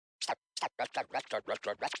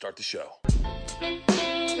Start the show.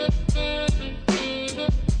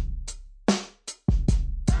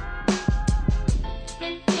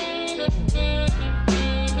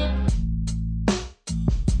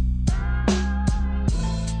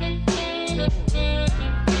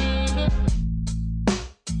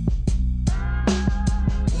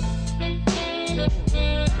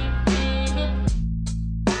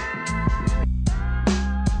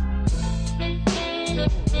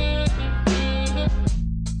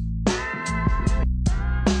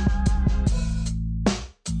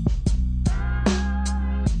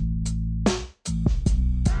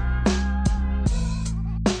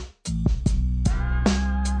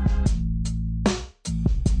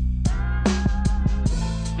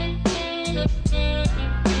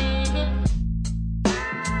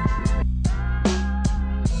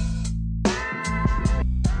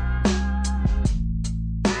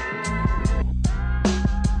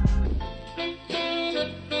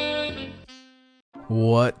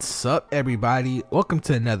 What's up, everybody? Welcome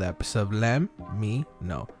to another episode of Lem Me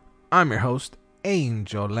Know. I'm your host,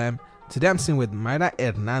 Angel Lem. Today I'm sitting with Mayra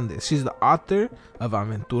Hernandez. She's the author of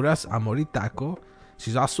Aventuras Amor y Taco.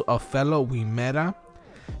 She's also a fellow Wimera.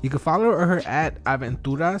 You can follow her at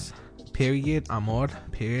Aventuras Amor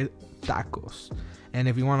Tacos. And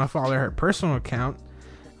if you want to follow her personal account,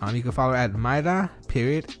 you can follow her at Mayra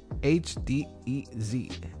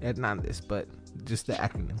HDEZ Hernandez, but just the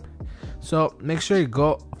acronym. So make sure you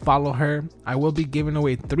go follow her. I will be giving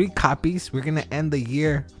away 3 copies. We're gonna end the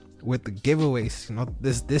year with the giveaways. You know,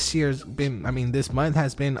 this year's been, this month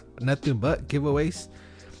has been nothing but giveaways.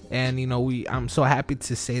 And you know, I'm so happy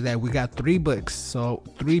to say that we got 3 books. So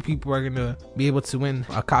 3 people are gonna be able to win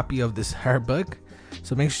a copy of her book.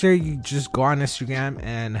 So make sure you just go on Instagram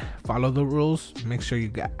and follow the rules. Make sure you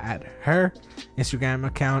add her Instagram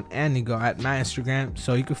account and you go at my Instagram.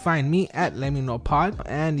 So you can find me at Let Me Know Pod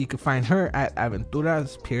and you can find her at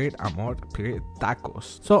Aventuras Amor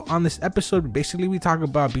Tacos. So on this episode, basically we talk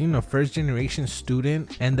about being a first generation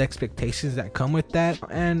student and the expectations that come with that.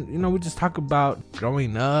 And you know, we just talk about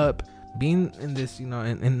growing up, being in this, you know,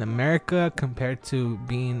 in America compared to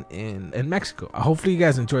being in Mexico. Hopefully you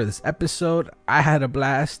guys enjoy this episode. I had a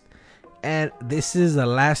blast, and this is the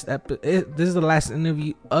last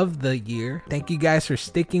interview of the year. Thank you guys for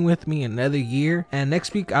sticking with me another year, and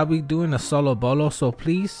next week I'll be doing a solo bolo, so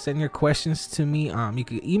please send your questions to me. You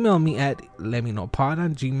can email me at letmeknowpod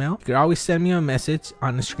on Gmail. You can always send me a message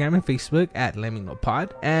on Instagram and Facebook at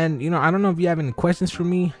letmeknowpod. And you know, I don't know if you have any questions for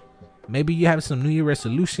me. Maybe you have some New Year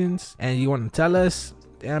resolutions and you want to tell us.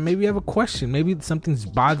 Maybe you have a question. Maybe something's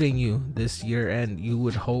bothering you this year and you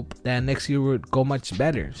would hope that next year would go much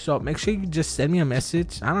better. So make sure you just send me a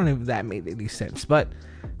message. I don't know if that made any sense, but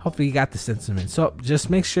hopefully you got the sentiment. So just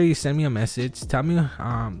make sure you send me a message. Tell me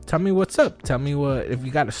what's up. Tell me if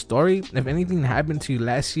you got a story, if anything happened to you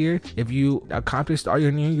last year, if you accomplished all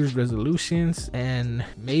your New Year's resolutions, and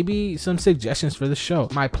maybe some suggestions for the show.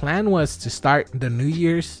 My plan was to start the New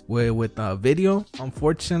Year's with a video.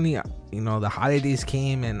 Unfortunately, you know, the holidays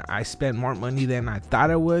came and I spent more money than I thought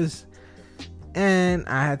I was. And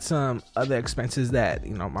I had some other expenses that,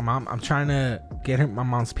 you know, I'm trying to get my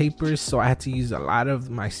mom's papers, so I had to use a lot of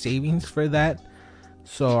my savings for that.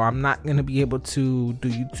 So I'm not going to be able to do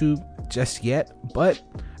YouTube just yet, but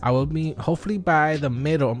I will be hopefully by the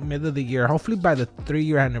middle of the year, hopefully by the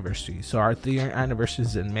 3-year anniversary. So our 3-year anniversary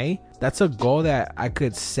is in May. That's a goal that I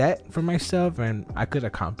could set for myself and I could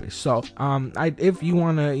accomplish. So if you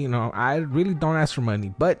want to, you know, I really don't ask for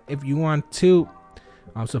money, but if you want to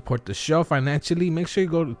support the show financially, make sure you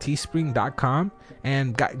go to teespring.com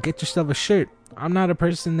and get yourself a shirt. I'm not a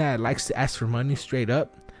person that likes to ask for money straight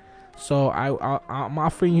up, so I'm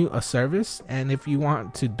offering you a service, and if you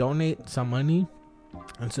want to donate some money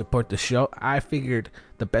and support the show, I figured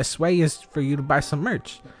the best way is for you to buy some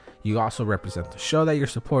merch. You also represent the show that you're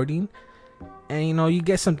supporting, and you know, you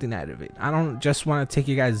get something out of it. I don't just want to take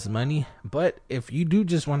you guys' money, but if you do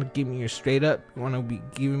just want to give me your straight up, you want to be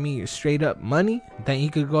giving me your straight up money, then you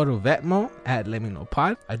could go to Venmo at Let Me Know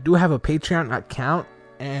Pod. I do have a Patreon account,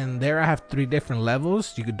 and there I have 3 different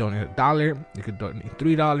levels. You could donate $1, you could donate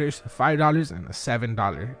 $3, $5, and a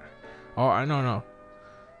 $7. Or no,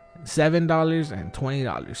 $7 and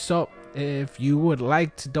 $20. So if you would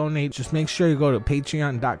like to donate, just make sure you go to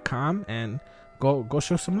patreon.com and go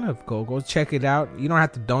show some love. Go check it out. You don't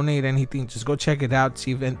have to donate anything. Just go check it out.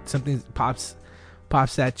 See if something pops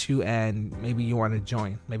at you and maybe you want to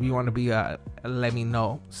join. Maybe you want to be a Let Me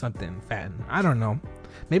Know something fan. I don't know.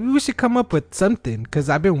 Maybe we should come up with something, because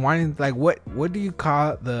I've been wanting, like, what do you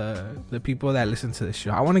call the people that listen to the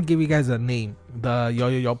show? I want to give you guys a name. The Yo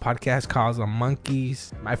Yo Yo podcast calls them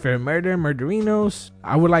monkeys. My favorite murder, murderinos.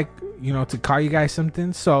 I would like, to call you guys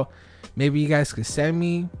something. So maybe you guys could send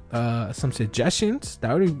me some suggestions.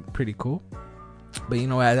 That would be pretty cool. But you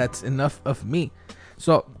know what? That's enough of me.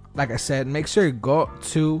 So like I said, make sure you go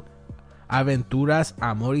to Aventuras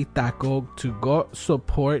Amor y Taco to go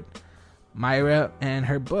support Mayra and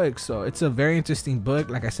her book. So it's a very interesting book.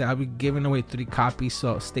 Like I said, I'll be giving away 3 copies,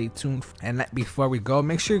 so stay tuned. And before we go,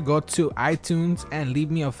 make sure you go to iTunes and leave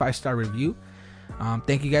me a 5-star review.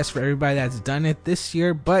 Thank you guys for everybody that's done it this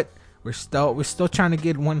year, but we're still trying to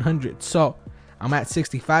get 100. So I'm at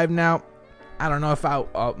 65 now. I don't know if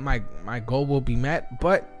my goal will be met,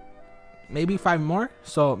 but maybe 5 more.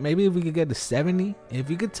 So maybe if we could get to 70, if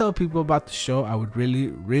you could tell people about the show, I would really,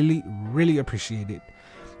 really, really appreciate it.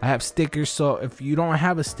 I have stickers, so if you don't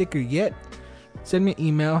have a sticker yet, send me an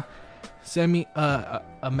email, send me a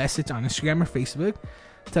message on Instagram or Facebook.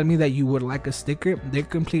 Tell me that you would like a sticker. They're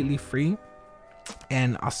completely free,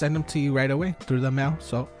 and I'll send them to you right away through the mail.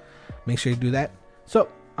 So make sure you do that. So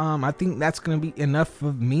I think that's gonna be enough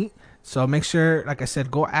of me. So make sure, like I said,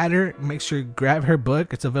 go at her. Make sure you grab her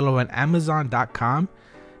book. It's available on Amazon.com.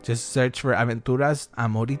 Just search for Aventuras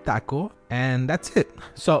Amor y Taco, and that's it.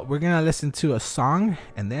 So we're gonna listen to a song,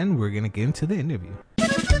 and then we're gonna get into the interview.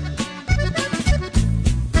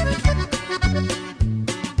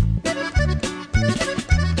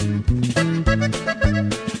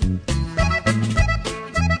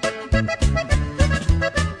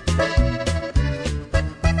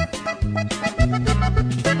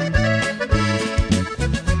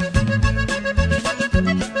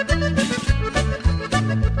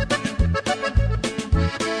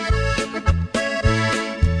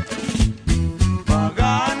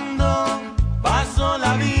 Vagando, paso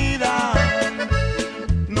la vida.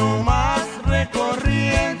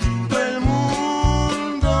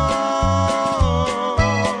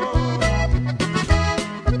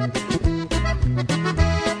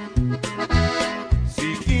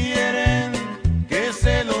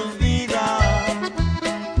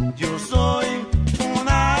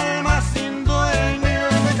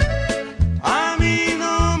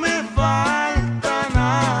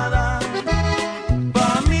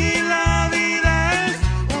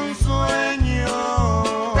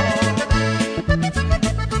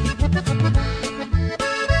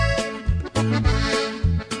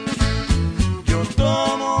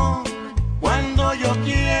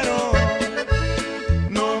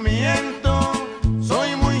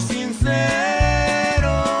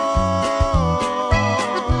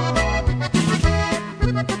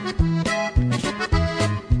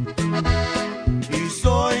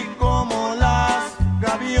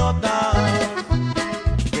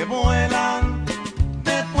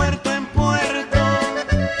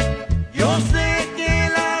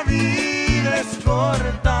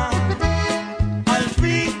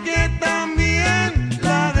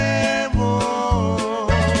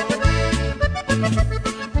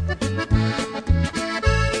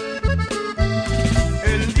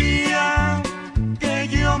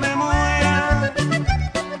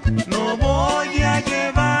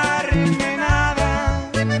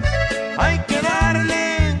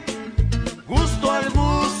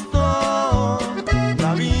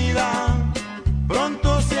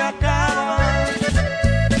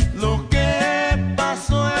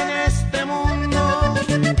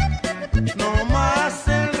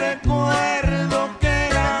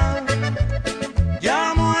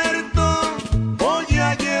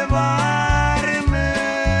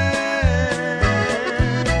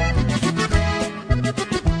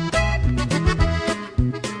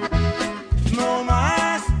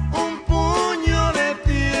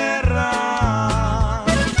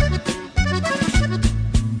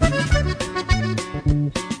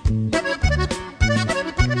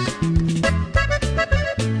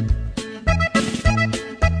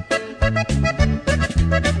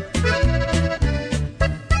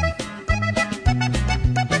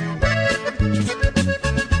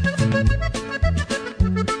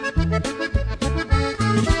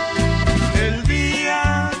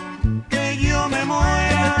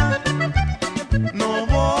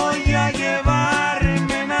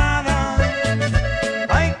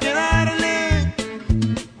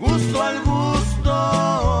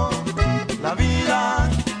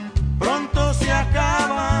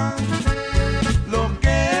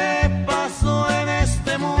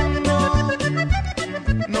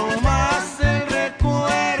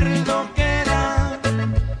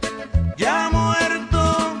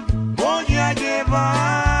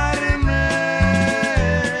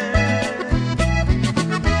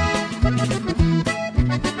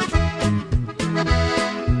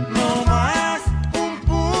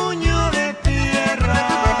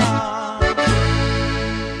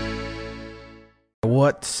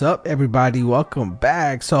 What's up, everybody? Welcome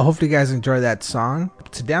back. So hopefully you guys enjoy that song.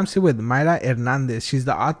 Today I'm sitting with Mayra Hernandez. She's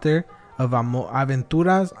the author of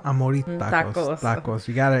Aventuras, Amor y Tacos.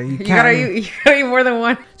 You gotta eat more than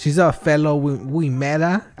one. She's a fellow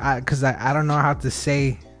Wimera, because I don't know how to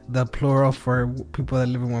say the plural for people that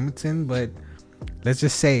live in Wilmington, but let's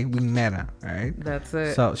just say Wimera, all right? That's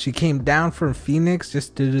it. So she came down from Phoenix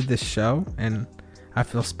just to do this show, and I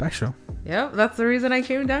feel special. Yep, that's the reason I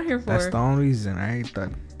came down here for. That's the only reason, right?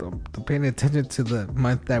 The paying attention to the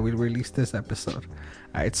month that we released this episode.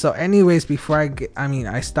 All right. So, anyways, before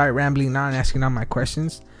I start rambling on and asking all my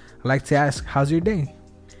questions, I'd like to ask, how's your day?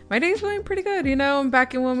 My day's going pretty good. I'm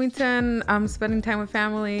back in Wilmington. I'm spending time with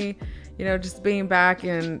family. Just being back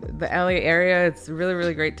in the LA area. It's really,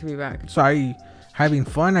 really great to be back. So, are you having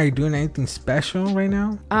fun? Are you doing anything special right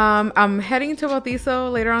now? I'm heading to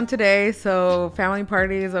Bautizo later on today, so family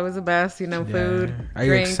party is always the best. Food. Are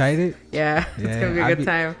drinks. You excited? Yeah, it's gonna be a good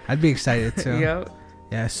time. I'd be excited too. Yep.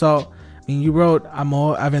 Yeah. So, you wrote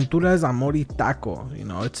Aventuras, Amor y Taco.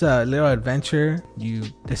 It's a little adventure. You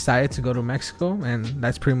decided to go to Mexico, and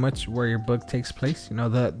that's pretty much where your book takes place.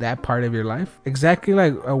 That part of your life. Exactly.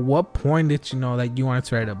 Like, at what point did you know that you wanted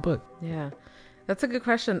to write a book? Yeah. That's a good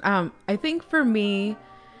question. I think for me,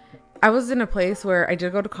 I was in a place where I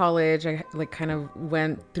did go to college. I kind of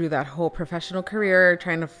went through that whole professional career,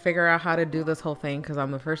 trying to figure out how to do this whole thing because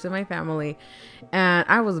I'm the first in my family, and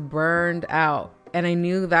I was burned out, and I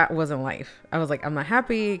knew that wasn't life. I was like, I'm not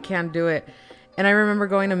happy, can't do it. And I remember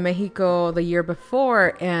going to Mexico the year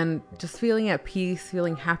before and just feeling at peace,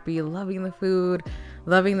 feeling happy, loving the food,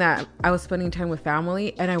 loving that I was spending time with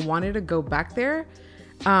family, and I wanted to go back there.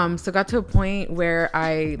 So got to a point where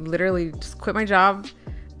I literally just quit my job.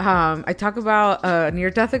 I talk about a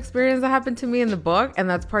near-death experience that happened to me in the book, and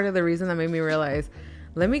that's part of the reason that made me realize,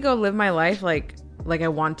 let me go live my life like I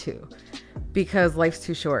want to, because life's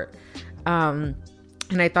too short. And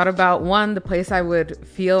I thought about, one, the place I would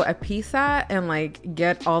feel at peace at and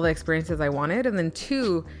get all the experiences I wanted, and then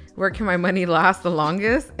two, where can my money last the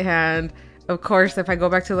longest? And of course, if I go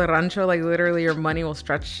back to the rancho, literally your money will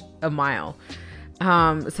stretch a mile.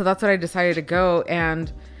 So that's what I decided to go.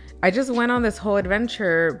 And I just went on this whole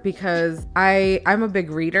adventure because I'm a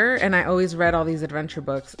big reader, and I always read all these adventure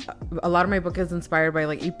books. A lot of my book is inspired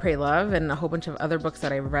by Eat, Pray, Love and a whole bunch of other books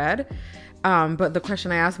that I've read. But the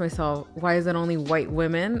question I asked myself, why is it only white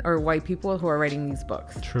women or white people who are writing these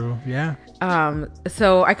books? True. Yeah.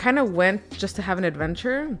 So I kind of went just to have an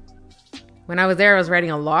adventure. When I was there, I was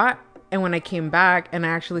writing a lot. And when I came back and I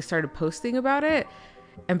actually started posting about it,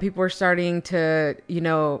 and people were starting to,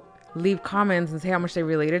 leave comments and say how much they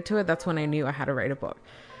related to it, that's when I knew I had to write a book.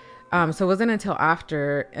 So it wasn't until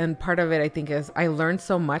after, and part of it, I think, is I learned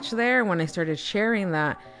so much there. When I started sharing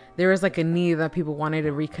that, there was a need that people wanted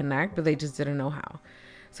to reconnect, but they just didn't know how.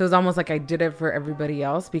 So it was almost like I did it for everybody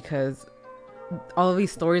else, because all of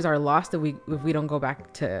these stories are lost if we don't go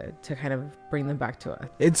back to kind of bring them back to us.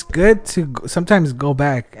 It's good to sometimes go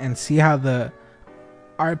back and see how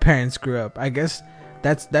our parents grew up. I guess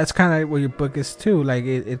that's kind of what your book is too.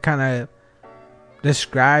 It kind of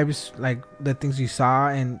describes the things you saw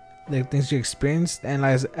and the things you experienced. And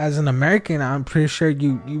as an American, I'm pretty sure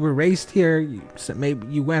you were raised here. Maybe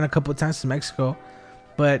you went a couple of times to Mexico,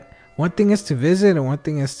 but one thing is to visit and one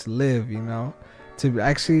thing is to live. To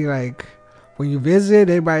actually when you visit,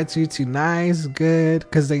 everybody treats you nice, good,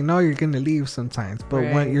 because they know you're gonna leave sometimes. But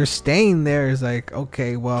right. When you're staying there, it's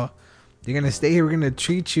okay, well, you're gonna stay here. We're gonna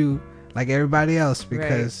treat you like everybody else,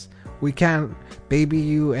 because we can't baby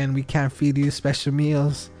you and we can't feed you special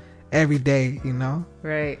meals every day,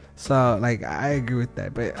 Right. So I agree with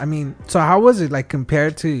that. But so how was it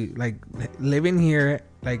compared to living here,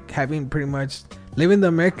 having pretty much living the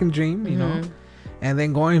American dream, you know, and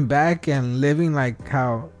then going back and living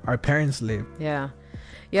how our parents lived? Yeah,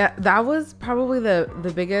 that was probably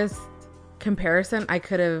the biggest comparison I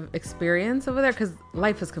could have experienced over there, because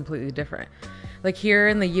life is completely different. Here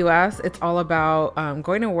in the US, it's all about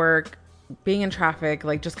going to work, being in traffic,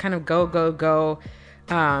 just kind of go.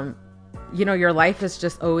 Your life is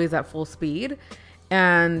just always at full speed,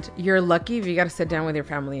 and you're lucky if you got to sit down with your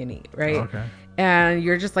family and eat, right? Okay. And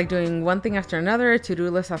you're just doing one thing after another, to-do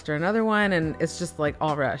list after another one, and it's just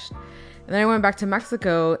all rushed. And then I went back to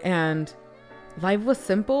Mexico, and life was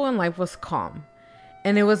simple and life was calm.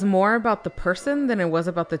 And it was more about the person than it was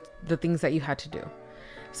about the things that you had to do.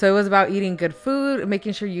 So it was about eating good food,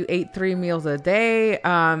 making sure you ate 3 meals a day,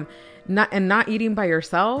 not eating by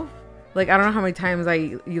yourself. I don't know how many times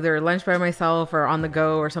I either lunch by myself or on the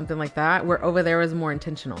go or something like that, where over there was more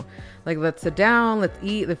intentional. Let's sit down, let's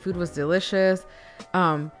eat. The food was delicious.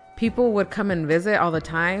 people would come and visit all the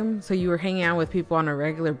time. So you were hanging out with people on a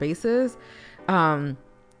regular basis.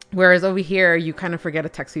 Whereas over here, you kind of forget to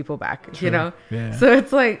text people back, True. you know? Yeah. So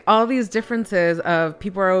it's like all these differences of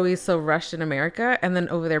people are always so rushed in America. And then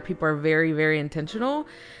over there, people are very, very intentional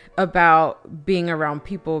about being around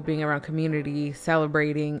people, being around community,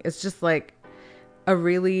 celebrating. It's just like a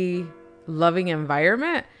really loving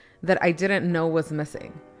environment that I didn't know was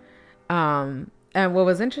missing. And what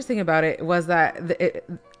was interesting about it was that the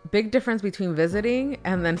big difference between visiting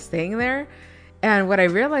and then staying there. And what I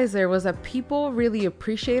realized there was that people really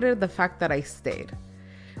appreciated the fact that I stayed.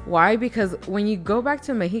 Why? Because when you go back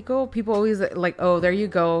to Mexico, people always like, oh, there you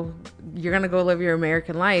go. You're going to go live your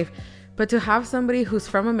American life. But to have somebody who's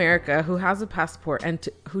from America, who has a passport and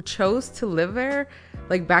who chose to live there,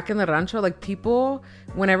 like back in the rancho, like people,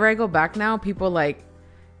 whenever I go back now, people like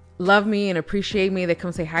love me and appreciate me. They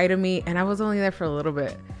come say hi to me. And I was only there for a little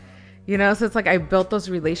bit. You know, so it's like I built those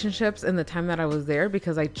relationships in the time that I was there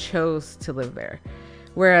because I chose to live there.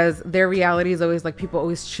 Whereas their reality is always like people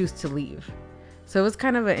always choose to leave. So it was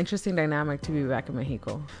kind of an interesting dynamic to be back in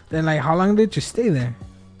Mexico. Then, like, how long did you stay there?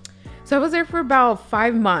 So I was there for about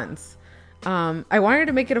 5 months. I wanted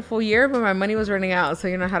to make it a full year, but my money was running out. So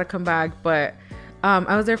you know how to come back. But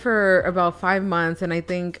I was there for about 5 months. And I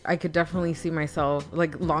think I could definitely see myself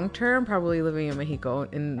like long term, probably living in Mexico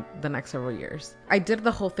in the next several years. I did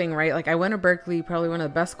the whole thing, right? Like I went to Berkeley, probably one of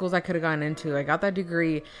the best schools I could have gotten into. I got that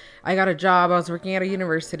degree. I got a job. I was working at a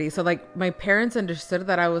university. So like my parents understood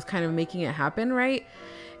that I was kind of making it happen, right?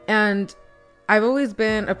 And I've always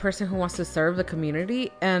been a person who wants to serve the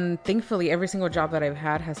community. And thankfully, every single job that I've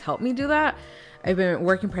had has helped me do that. I've been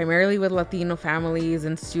working primarily with Latino families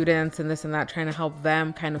and students and this and that, trying to help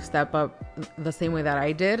them kind of step up the same way that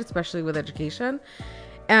I did, especially with education.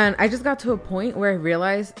 And I just got to a point where I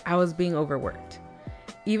realized I was being overworked.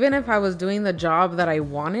 Even if I was doing the job that I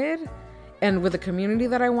wanted and with the community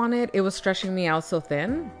that I wanted, it was stretching me out so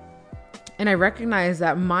thin. And I recognized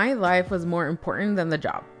that my life was more important than the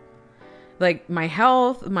job. Like my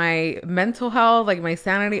health, my mental health, like my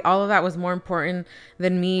sanity, all of that was more important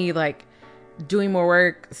than me, like doing more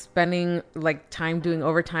work, spending like time doing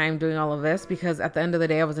overtime, doing all of this, because at the end of the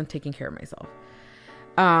day, I wasn't taking care of myself.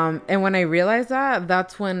 And when I realized that,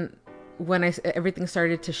 that's when everything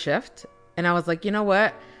started to shift. And I was like, you know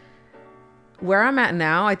what? Where I'm at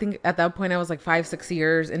now, I think at that point I was like 5-6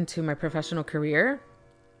 years into my professional career.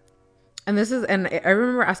 And I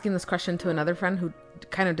remember asking this question to another friend who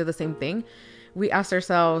kind of did the same thing. We asked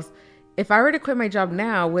ourselves, if I were to quit my job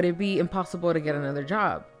now, would it be impossible to get another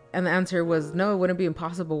job? And the answer was no, it wouldn't be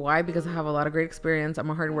impossible. Why? Because I have a lot of great experience. I'm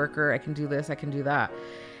a hard worker. I can do this. I can do that.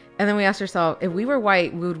 And then we asked ourselves, if we were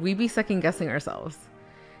white, would we be second guessing ourselves?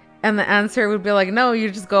 And the answer would be like, no,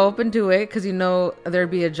 you just go up and do it because you know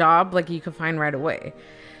there'd be a job like you could find right away.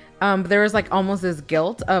 But there was like almost this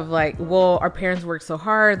guilt of like, well, our parents worked so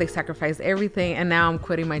hard. They sacrificed everything. And now I'm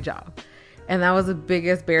quitting my job. And that was the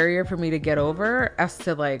biggest barrier for me to get over as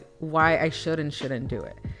to like why I should and shouldn't do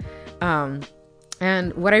it.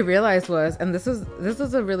 And what I realized was, and this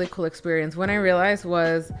was a really cool experience. When I realized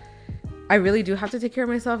was, I really do have to take care of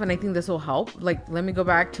myself. And I think this will help. Like, let me go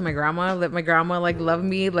back to my grandma, let my grandma like love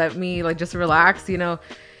me, let me like just relax, you know?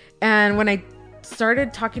 And when I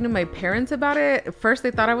started talking to my parents about it, at first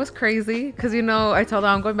they thought I was crazy. Cause you know, I told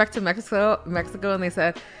them I'm going back to Mexico. And they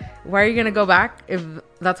said, why are you going to go back if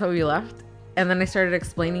that's how we left? And then I started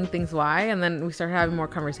explaining things why. And then we started having more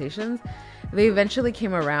conversations. They eventually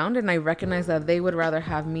came around and I recognized that they would rather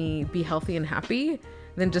have me be healthy and happy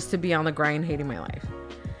than just to be on the grind hating my life.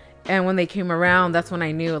 And when they came around, that's when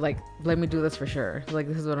I knew, like, let me do this for sure. Like,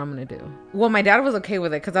 this is what I'm going to do. Well, my dad was okay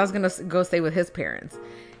with it because I was going to go stay with his parents.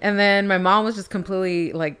 And then my mom was just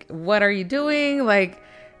completely like, what are you doing? Like,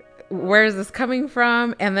 where is this coming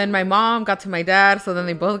from? And then my mom got to my dad. So then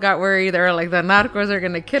they both got worried. They were like, the narcos are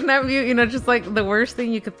going to kidnap you. You know, just like the worst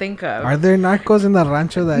thing you could think of. Are there narcos in the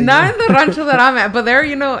rancho that Not in the rancho that I'm at, but they're,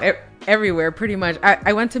 you know, everywhere pretty much.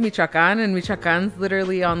 I went to Michoacan, and Michoacan's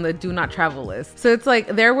literally on the do not travel list. So it's like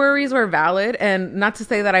their worries were valid, and not to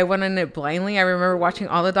say that I went in it blindly. I remember watching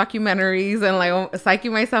all the documentaries and like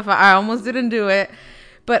psyching myself out. I almost didn't do it,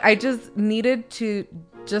 but I just needed to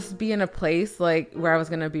just be in a place like where I was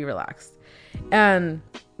going to be relaxed. And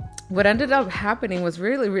what ended up happening was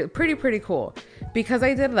really pretty cool. Because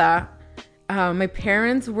I did that, my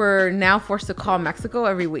parents were now forced to call Mexico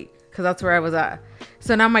every week because that's where I was at.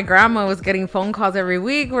 So now my grandma was getting phone calls every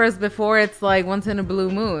week, whereas before it's like once in a blue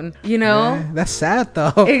moon, you know? Yeah, that's sad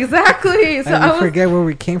though. Exactly. So I forget where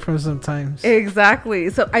we came from sometimes. Exactly.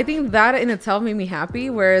 So I think that in itself made me happy,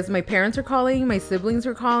 whereas my parents were calling, my siblings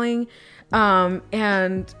were calling.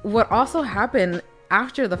 And what also happened,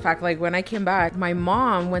 after the fact, like when I came back, my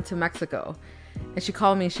mom went to Mexico. And she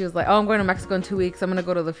called me. She was like, oh, I'm going to Mexico in 2 weeks. I'm going to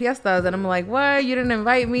go to the fiestas. And I'm like, what? You didn't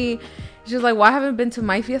invite me? She was like, well, I haven't been to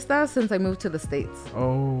my fiestas since I moved to the States.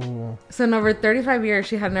 Oh. So in over 35 years,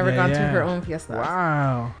 she had never gone to her own fiestas.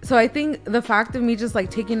 Wow. So I think the fact of me just like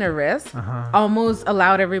taking a risk almost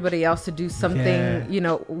allowed everybody else to do something, you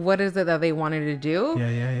know, what is it that they wanted to do?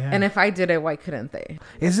 Yeah. And if I did it, why couldn't they?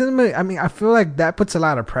 I mean, I feel like that puts a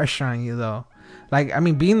lot of pressure on you, though. Like, I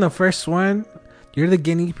mean, being the first one, you're the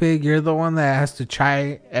guinea pig. You're the one that has to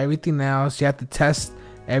try everything else. You have to test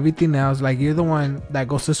everything else. Like, you're the one that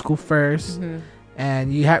goes to school 1st,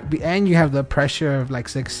 and you have the pressure of like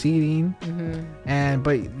succeeding.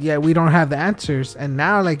 But yeah, we don't have the answers. And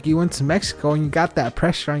now, like, you went to Mexico and you got that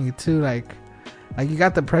pressure on you too. Like you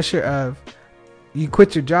got the pressure of you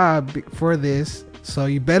quit your job for this, so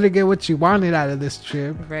you better get what you wanted out of this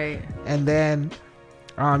trip. Right. And then,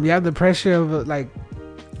 you have the pressure of like,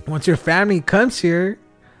 once your family comes here,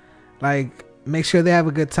 like, make sure they have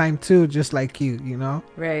a good time too, just like you know?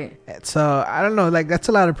 Right. So I don't know, like, that's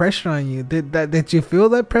a lot of pressure on you. Did you feel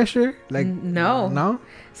that pressure? Like, no.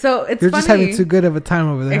 So it's You're funny. just having too good of a time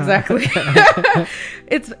over there. Exactly.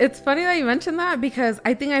 It's funny that you mentioned that, because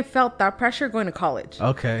I think I felt that pressure going to college.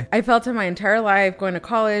 Okay. I felt it my entire life, going to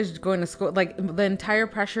college, going to school, like the entire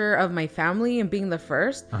pressure of my family and being the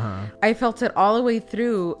first. I felt it all the way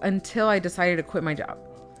through until I decided to quit my job.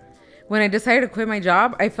 When I decided to quit my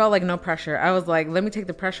job, I felt like no pressure. I was like, let me take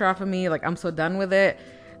the pressure off of me. Like, I'm so done with it.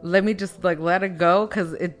 Let me just like let it go,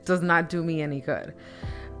 because it does not do me any good.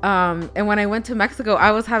 And when I went to Mexico,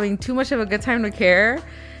 I was having too much of a good time to care.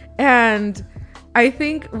 And I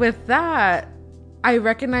think with that, I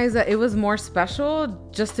recognized that it was more special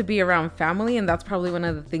just to be around family. And that's probably one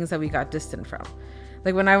of the things that we got distant from.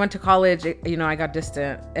 Like when I went to college, you know, I got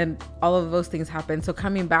distant and all of those things happened. So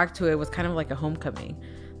coming back to it was kind of like a homecoming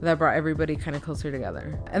that brought everybody kind of closer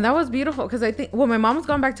together. And that was beautiful, because I think, well, my mom's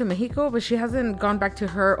gone back to Mexico, but she hasn't gone back to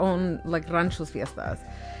her own like ranchos fiestas.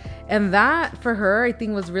 And that for her, I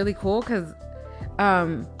think was really cool, because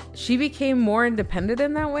she became more independent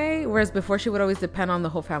in that way, whereas before she would always depend on the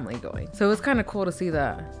whole family going. So it was kind of cool to see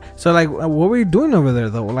that. So like, what were you doing over there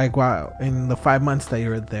though? Like, wow, in the 5 months that you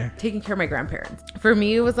were there? Taking care of my grandparents. For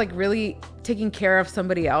me, it was like really taking care of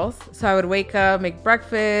somebody else. So I would wake up, make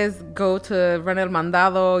breakfast, go to run el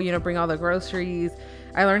mandado, you know, bring all the groceries.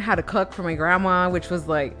 I learned how to cook for my grandma, which was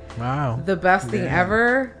like the best thing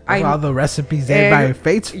ever. All the recipes everybody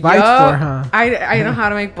fights for, huh? I know how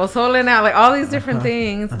to make pozole now, like all these different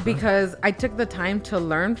things, because I took the time to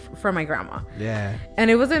learn from my grandma. Yeah.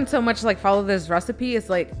 And it wasn't so much like follow this recipe. It's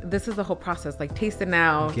like, this is the whole process. Like, taste it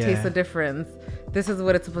now, taste the difference. This is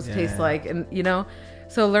what it's supposed to taste like. And, you know,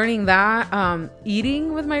 so learning that,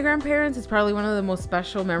 eating with my grandparents is probably one of the most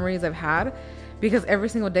special memories I've had. Because every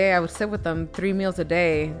single day I would sit with them 3 meals a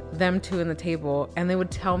day, them two in the table, and they would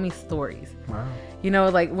tell me stories. Wow. You know,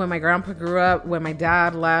 like when my grandpa grew up, when my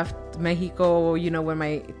dad left Mexico, you know, when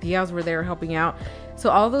my tias were there helping out. So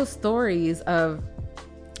all those stories of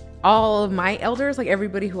all of my elders, like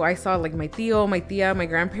everybody who I saw, like my tío, my tia, my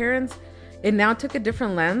grandparents, it now took a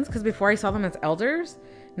different lens, because before I saw them as elders,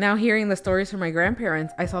 now hearing the stories from my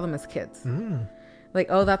grandparents, I saw them as kids. Like,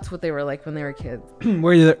 oh, that's what they were like when they were kids.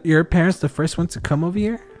 Were your parents the first ones to come over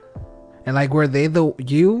here? And like, were they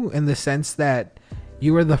you in the sense that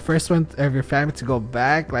you were the first one of your family to go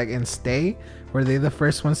back, like, and stay? Were they the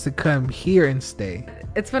first ones to come here and stay?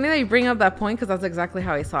 It's funny that you bring up that point, because that's exactly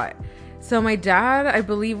how I saw it. So my dad, I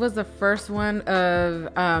believe, was the first one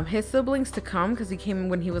of his siblings to come, because he came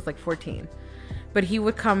when he was like 14. But he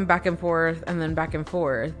would come back and forth and then back and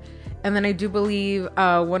forth. And then I do believe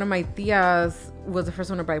one of my tias was the first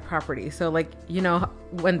one to buy property. So, like, you know,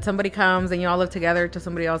 when somebody comes and you all live together till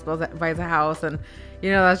somebody else buys a house, and, you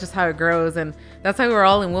know, that's just how it grows. And that's why we're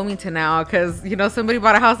all in Wilmington now, because, you know, somebody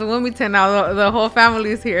bought a house in Wilmington. Now the whole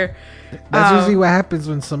family's here. That's usually what happens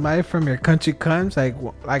when somebody from your country comes. Like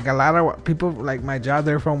a lot of people, like my job,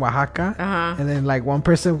 they're from Oaxaca. And then like one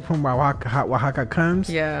person from Oaxaca comes.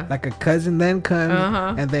 Yeah. Like a cousin then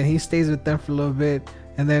comes. And then he stays with them for a little bit.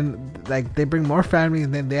 And then like they bring more family,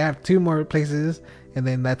 and then they have 2 more places. And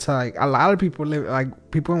then that's how, like, a lot of people live,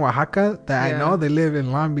 like people in Oaxaca that I know, they live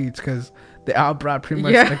in Long Beach, because they all brought pretty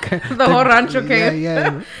much the whole rancho came.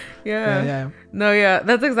 Yeah. No, yeah,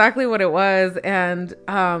 that's exactly what it was. And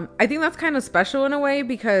I think that's kind of special in a way,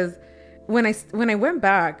 because when I went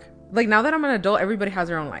back, like, now that I'm an adult, everybody has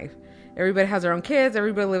their own life. Everybody has their own kids.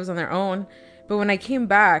 Everybody lives on their own. But when I came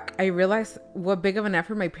back, I realized what big of an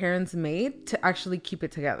effort my parents made to actually keep it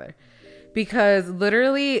together. Because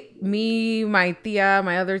literally me, my tia,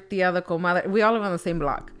 my other tia, the comadre, we all live on the same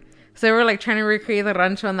block. So they were like trying to recreate the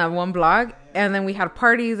rancho on that one block. And then we had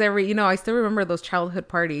parties I still remember those childhood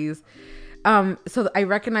parties. So I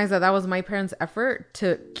recognize that was my parents' effort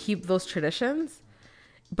to keep those traditions,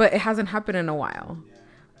 but it hasn't happened in a while.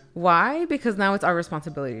 Why? Because now it's our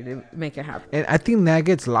responsibility to make it happen. And I think that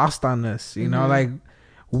gets lost on us, you know, like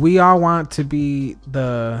we all want to be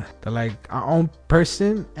the like our own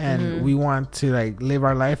person, and we want to like live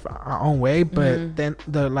our life our own way, but then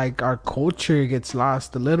our culture gets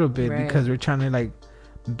lost a little bit because we're trying to like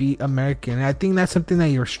be American. And I think that's something that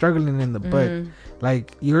you're struggling in the book.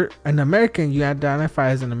 Like, you're an American, you identify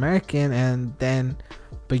as an American, and then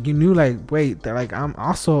but you knew like, wait, that like I'm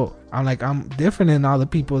different than all the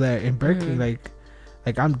people that in Berkeley. Like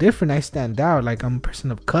I'm different, I stand out, like I'm a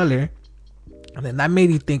person of color. And then that made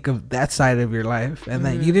you think of that side of your life, and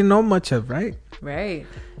that you didn't know much of, right?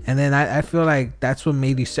 And then I feel like that's what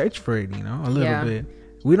made you search for it, you know, a little bit.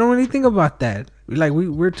 We don't really think about that.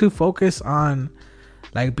 We're too focused on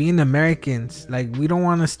like being Americans. Like, we don't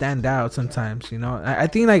want to stand out sometimes, you know. I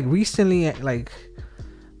think like recently, like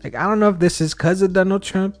I don't know if this is because of Donald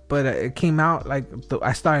Trump, but it came out like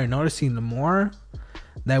I started noticing the more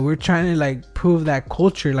that we're trying to like prove that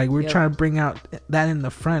culture. Like, we're trying to bring out that in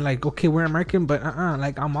the front. Like, okay, we're American, but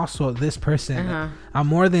like I'm also this person. I'm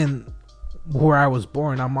more than where I was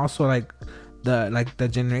born. I'm also like the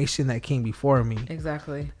generation that came before me.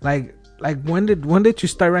 Exactly. Like when did you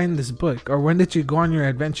start writing this book, or when did you go on your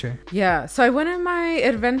adventure? Yeah, so I went on my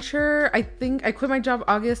adventure, I think I quit my job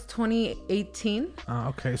August 2018.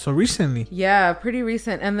 Okay, so recently. Yeah, pretty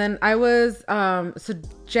recent. And then I was so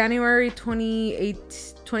January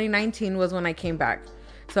 2019 was when I came back,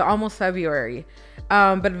 so almost February.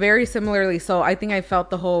 But very similarly, so I think I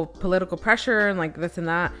felt the whole political pressure and like this and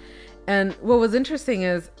that. And what was interesting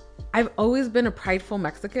is I've always been a prideful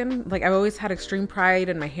Mexican. Like, I've always had extreme pride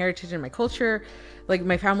in my heritage and my culture. Like,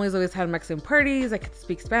 my family's always had Mexican parties. I could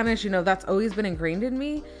speak Spanish. You know, that's always been ingrained in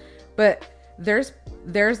me. But there's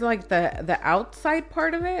like the outside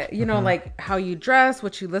part of it, you know, like how you dress,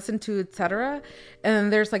 what you listen to, etc. And then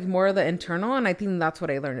there's like more of the internal. And I think that's what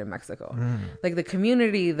I learned in Mexico. Like the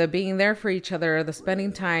community, the being there for each other, the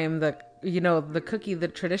spending time, the, you know, the cookie, the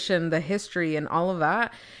tradition, the history, and all of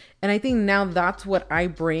that. And I think now that's what I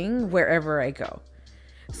bring wherever I go.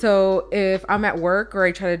 So if I'm at work or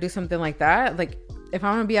I try to do something like that, like if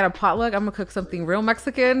I'm going to be at a potluck, I'm going to cook something real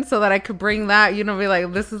Mexican so that I could bring that, you know, be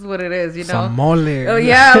like, this is what it is, you know? Some mole. Oh,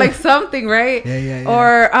 yeah, like something, right? Yeah.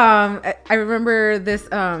 Or I remember this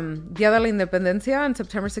Dia de la Independencia on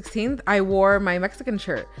September 16th, I wore my Mexican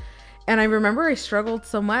shirt. And I remember I struggled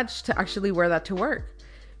so much to actually wear that to work,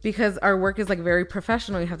 because our work is like very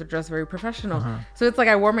professional. You have to dress very professional. So it's like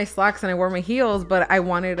I wore my slacks and I wore my heels, but I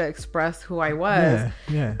wanted to express who I was.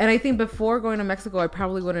 Yeah. And I think before going to Mexico, I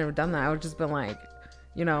probably wouldn't have done that. I would just been like,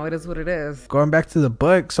 you know, it is what it is. Going back to the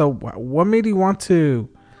book, so what made you want to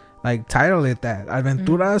like title it that?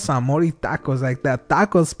 Aventuras, Amor y Tacos. Like that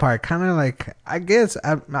tacos part, kind of like, I guess,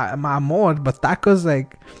 my amor, but tacos,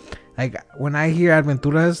 like when I hear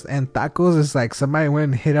Aventuras and tacos, it's like somebody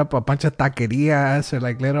went and hit up a bunch of taquerias or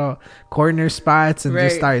like little corner spots and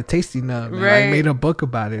just started tasting them. And like made a book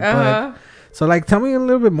about it. But so like, tell me a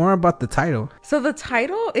little bit more about the title. So the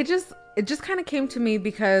title, it just kind of came to me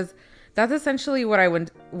because that's essentially what I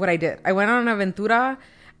did. I went on an aventura.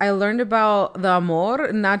 I learned about the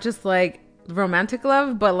amor, not just like romantic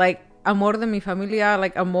love, but like amor de mi familia,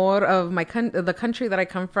 like amor of the country that I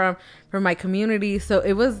come from my community. So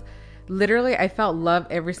it was literally, I felt love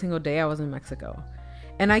every single day I was in Mexico.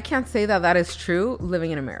 And I can't say that is true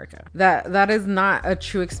living in America. That is not a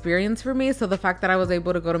true experience for me. So the fact that I was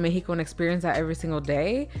able to go to Mexico and experience that every single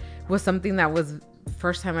day was something that was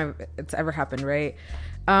first time it's ever happened, right?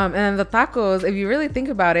 And then the tacos, if you really think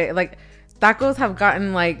about it, like tacos have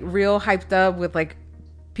gotten like real hyped up with like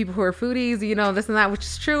people who are foodies, you know, this and that, which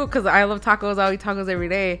is true because I love tacos. I'll eat tacos every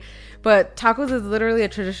day. But tacos is literally a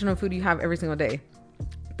traditional food you have every single day.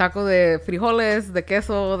 Taco de frijoles, de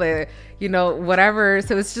queso, de, you know, whatever.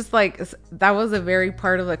 So it's just like, that was a very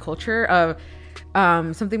part of the culture of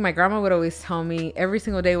something my grandma would always tell me every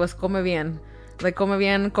single day was come bien. Like, come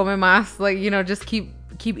bien, come más. Like, you know, just keep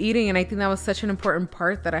eating. And I think that was such an important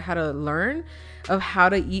part that I had to learn of how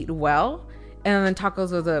to eat well. And then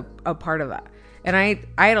tacos was a part of that. And I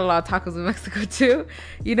ate a lot of tacos in Mexico too,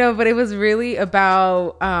 you know, but it was really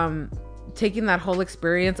about taking that whole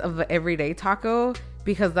experience of the everyday taco,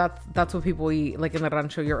 because that's what people eat. Like in the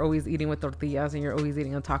rancho, you're always eating with tortillas and you're always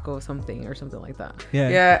eating a taco of something or something like that.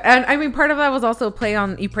 Yeah. And I mean, part of that was also play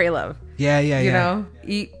on Eat, Pray, Love. You know,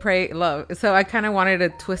 eat, pray, love. So I kind of wanted to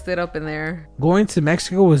twist it up in there. Going to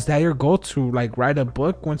Mexico, was that your goal to like write a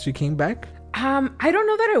book once you came back? I don't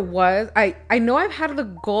know that it was. I know I've had the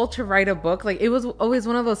goal to write a book. Like, it was always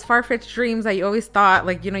one of those far-fetched dreams that you always thought,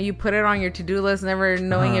 like, you know, you put it on your to-do list, never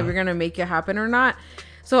knowing if you're gonna make it happen or not.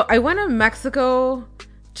 So I went to Mexico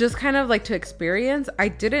just kind of like to experience. I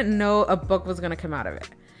didn't know a book was gonna come out of it.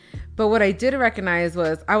 But what I did recognize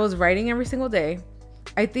was I was writing every single day.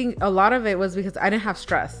 I think a lot of it was because I didn't have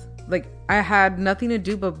stress. Like, I had nothing to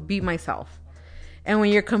do but be myself. And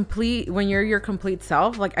when you're your complete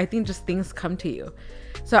self, like, I think just things come to you.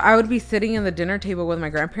 So I would be sitting in the dinner table with my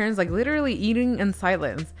grandparents, like literally eating in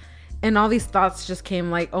silence. And all these thoughts just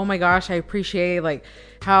came, like, oh my gosh, I appreciate like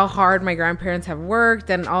how hard my grandparents have worked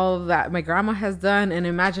and all that my grandma has done. And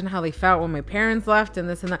imagine how they felt when my parents left and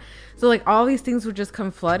this and that. So like all these things would just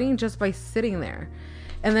come flooding just by sitting there.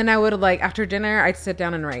 And then I would, like, after dinner, I'd sit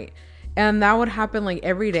down and write. And that would happen like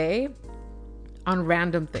every day on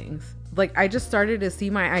random things. Like, I just started to see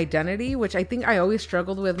my identity, which I think I always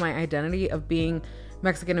struggled with, my identity of being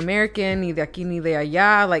Mexican American, ni de aquí ni de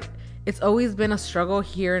allá. Like, it's always been a struggle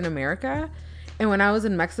here in America. And when I was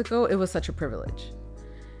in Mexico, it was such a privilege.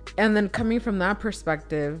 And then coming from that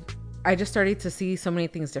perspective, I just started to see so many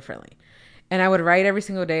things differently. And I would write every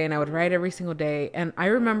single day, and I would write every single day. And I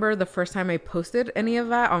remember the first time I posted any of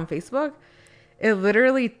that on Facebook, it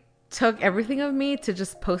literally took everything of me to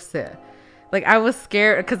just post it. Like, I was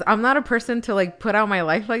scared because I'm not a person to like put out my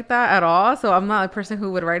life like that at all. So I'm not a person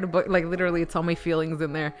who would write a book. Like, literally, it's all my feelings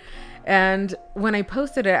in there. And when I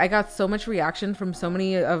posted it, I got so much reaction from so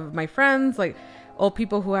many of my friends, like old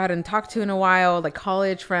people who I hadn't talked to in a while, like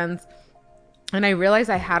college friends. And I realized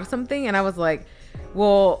I had something, and I was like,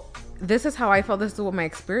 well, this is how I felt. This is what my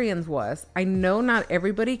experience was. I know not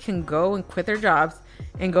everybody can go and quit their jobs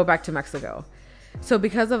and go back to Mexico. So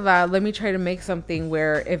because of that, let me try to make something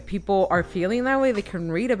where if people are feeling that way, they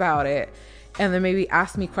can read about it and then maybe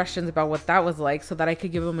ask me questions about what that was like, so that I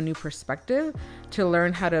could give them a new perspective to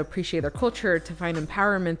learn how to appreciate their culture, to find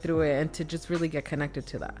empowerment through it, and to just really get connected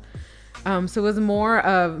to that. So it was more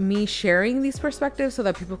of me sharing these perspectives so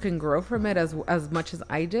that people can grow from it as much as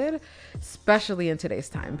I did, especially in today's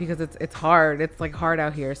time, because it's hard. It's like hard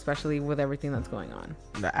out here, especially with everything that's going on.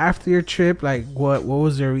 After your trip, like what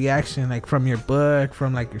was your reaction, like from your book,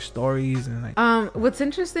 from like your stories, and like what's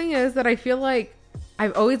interesting is that I feel like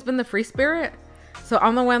I've always been the free spirit. So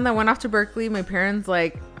I'm the one that went off to Berkeley. My parents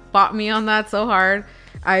like fought me on that so hard.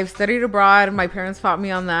 I've studied abroad. My parents fought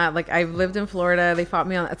me on that. Like, I've lived in Florida. They fought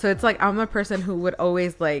me on that. So it's like I'm a person who would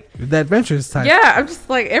always like the adventurous type. Yeah, I'm just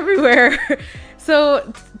like everywhere.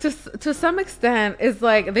 So to some extent, it's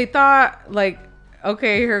like they thought like,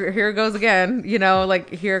 okay, here it goes again. You know, like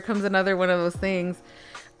here comes another one of those things.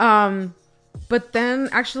 But then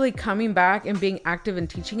actually coming back and being active and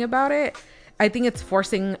teaching about it, I think it's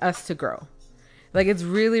forcing us to grow. Like, it's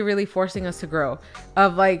really, really forcing us to grow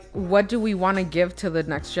of like, what do we want to give to the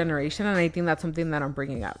next generation? And I think that's something that I'm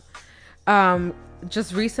bringing up.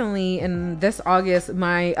 Just recently in this August,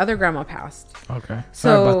 my other grandma passed. Okay.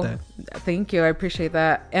 Sorry about that. Thank you. I appreciate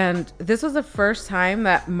that. And this was the first time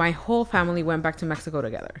that my whole family went back to Mexico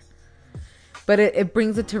together. But it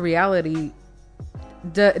brings it to reality.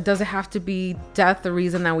 Does it have to be death the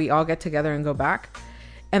reason that we all get together and go back?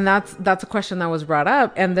 And that's a question that was brought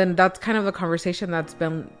up. And then that's kind of the conversation that's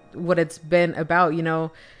been what it's been about. You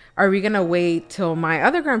know, are we going to wait till my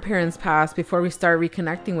other grandparents pass before we start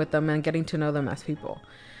reconnecting with them and getting to know them as people?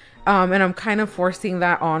 And I'm kind of forcing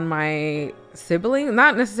that on my sibling,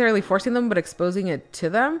 not necessarily forcing them, but exposing it to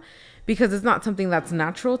them, because it's not something that's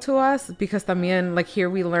natural to us. Because también, like, here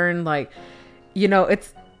we learn, like, you know,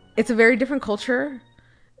 it's a very different culture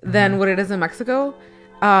than what it is in Mexico.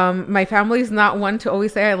 My family's not one to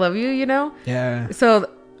always say I love you, you know? Yeah. So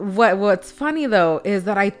what's funny though is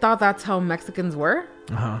that I thought that's how Mexicans were.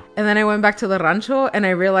 Uh-huh. And then I went back to the rancho and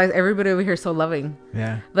I realized everybody over here is so loving.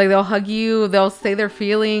 Yeah. Like, they'll hug you, they'll say their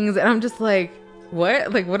feelings, and I'm just like,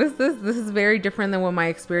 what? Like, what is this? This is very different than what my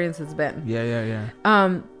experience has been.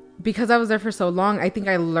 Yeah. Because I was there for so long, I think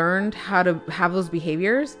I learned how to have those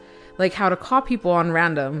behaviors, like how to call people on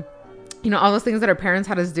random. You know, all those things that our parents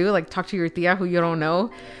had us do, like talk to your tia who you don't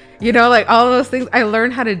know, you know, like all those things. I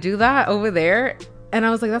learned how to do that over there. And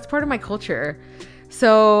I was like, that's part of my culture.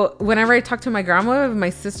 So whenever I talk to my grandma, if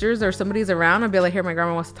my sisters or somebody's around, I'll be like, here, my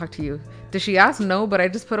grandma wants to talk to you. Does she ask? No, but I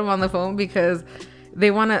just put them on the phone because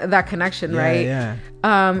they want that connection, right?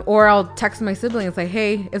 Yeah. Or I'll text my siblings like,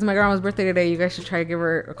 hey, it's my grandma's birthday today. You guys should try to give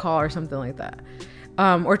her a call or something like that.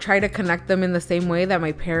 Or try to connect them in the same way that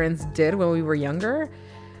my parents did when we were younger.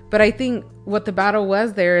 But I think what the battle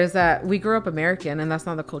was there is that we grew up American, and that's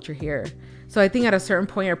not the culture here. So I think at a certain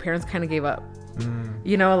point, our parents kind of gave up.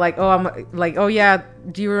 You know, like, oh, I'm like, oh yeah,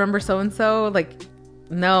 do you remember so-and-so? Like,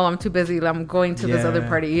 no, I'm too busy. I'm going to this other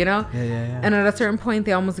party, you know? Yeah. And at a certain point,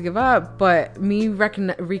 they almost give up. But me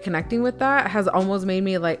reconnecting with that has almost made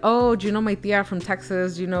me like, oh, do you know my tia from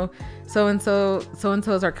Texas? Do you know so-and-so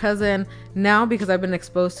is our cousin. Now, because I've been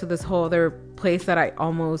exposed to this whole other place that I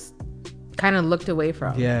almost kind of looked away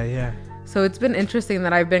from. Yeah. So it's been interesting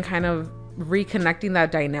that I've been kind of reconnecting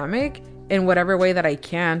that dynamic in whatever way that I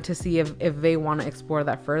can to see if they want to explore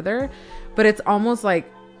that further. But it's almost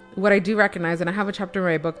like what I do recognize, and I have a chapter in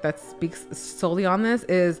my book that speaks solely on this,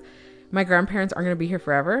 is my grandparents aren't going to be here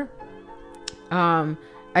forever. I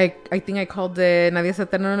think I called it Nadie es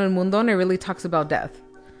eterno en el mundo, and it really talks about death.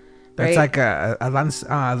 That's right? like a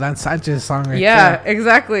Alan Sanchez song right yeah, there.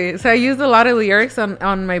 Exactly. So I used a lot of lyrics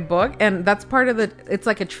on my book, and that's part of it's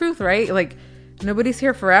like a truth, right? Like, nobody's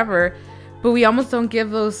here forever, but we almost don't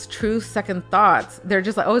give those true second thoughts. They're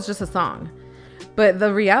just like, oh, it's just a song. But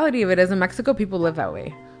the reality of it is, in Mexico, people live that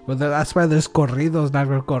way. Well, that's why there's corridos,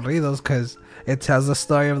 narco corridos, because it tells the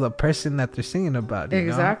story of the person that they're singing about.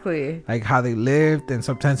 Exactly. Know? Like how they lived, and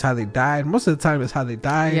sometimes how they died. Most of the time, it's how they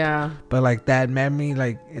died. Yeah. But like that memory,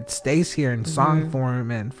 like it stays here in song form,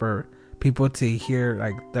 and for people to hear,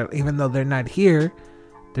 like that, even though they're not here,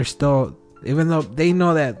 they're still. Even though they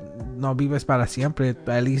know that no vives para siempre,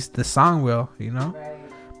 but at least the song will, Right.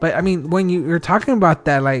 But I mean, when you're talking about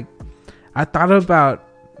that, like, I thought about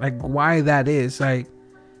like why that is. Like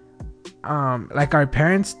our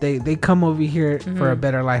parents, they come over here for a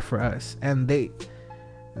better life for us, and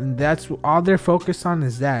that's all they're focused on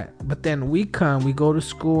is that. But then we go to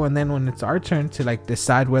school, and then when it's our turn to like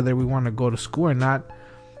decide whether we want to go to school or not,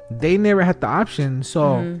 they never had the option.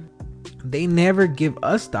 So they never give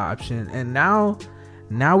us the option. And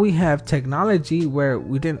now we have technology where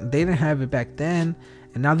they didn't have it back then,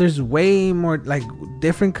 and now there's way more like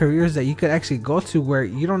different careers that you could actually go to where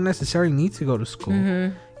you don't necessarily need to go to school.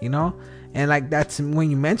 And like, that's when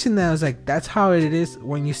you mentioned that, I was like, that's how it is.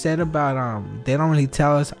 When you said about they don't really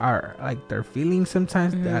tell us their feelings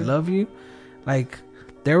sometimes, that I love you, like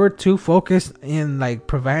they were too focused in like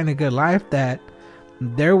providing a good life that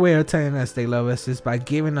their way of telling us they love us is by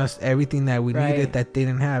giving us everything that we needed that they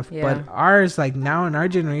didn't have. But ours, like now in our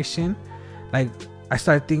generation, like I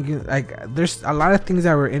started thinking, like, there's a lot of things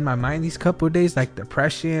that were in my mind these couple of days, like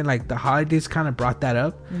depression, like the holidays kind of brought that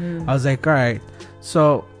up. I was like, all right,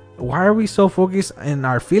 so why are we so focused in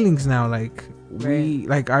our feelings now? Like we,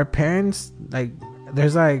 like our parents, like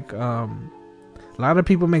there's like a lot of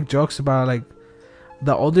people make jokes about like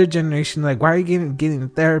the older generation, like, why are you getting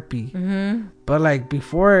therapy? But like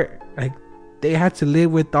before, like they had to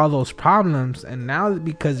live with all those problems, and now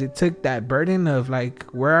because it took that burden of like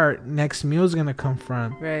where our next meal is gonna come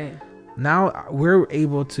from, right now we're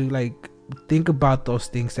able to like think about those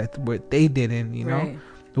things that what they didn't, know.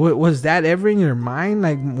 Was that ever in your mind,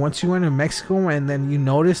 like once you went to Mexico and then you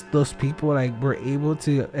noticed those people like were able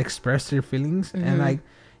to express their feelings and like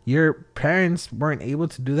your parents weren't able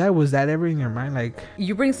to do that? Was that ever in your mind? Like,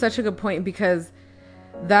 you bring such a good point, because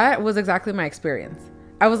that was exactly my experience.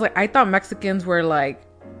 I was like, I thought Mexicans were like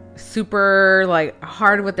super like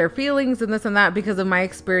hard with their feelings and this and that because of my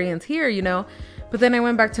experience here, but then I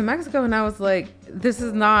went back to Mexico and I was like, this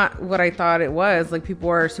is not what I thought it was. Like, people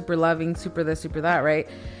are super loving, super this, super that, right?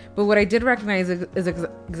 But what I did recognize is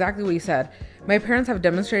exactly what you said. My parents have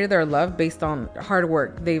demonstrated their love based on hard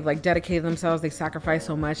work. They've like dedicated themselves. They sacrificed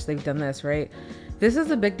so much. They've done this, right? This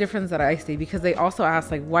is a big difference that I see, because they also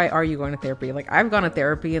ask like, why are you going to therapy? Like, I've gone to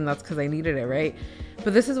therapy and that's because I needed it, right?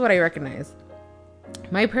 But this is what I recognize.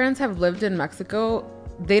 My parents have lived in Mexico.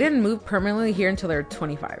 They didn't move permanently here until they're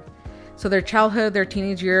 25. So their childhood, their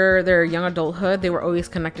teenage year, their young adulthood, they were always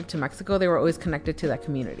connected to Mexico. They were always connected to that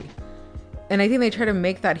community. And I think they try to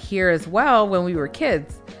make that here as well when we were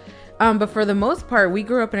kids. But for the most part, we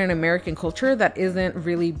grew up in an American culture that isn't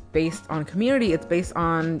really based on community. It's based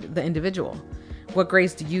on the individual. What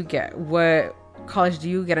grades do you get? What college do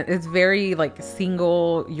you get? It's very like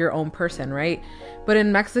single, your own person, right? But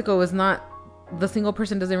in Mexico, it's not, the single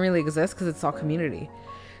person doesn't really exist because it's all community.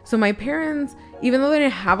 So my parents, even though they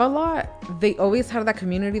didn't have a lot, they always had that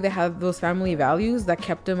community. They had those family values that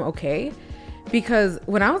kept them okay. Because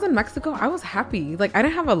when I was in Mexico, I was happy. Like, I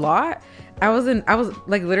didn't have a lot. I was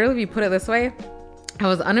like, literally, if you put it this way, I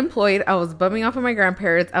was unemployed. I was bumming off of my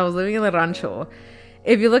grandparents. I was living in the rancho.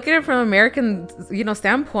 If you look at it from an American,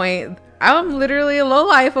 standpoint, I'm literally a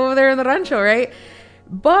lowlife over there in the rancho, right?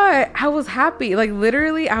 But I was happy. Like,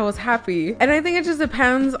 literally, I was happy. And I think it just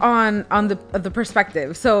depends on the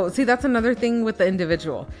perspective. So, see, that's another thing with the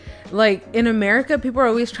individual. Like, in America, people are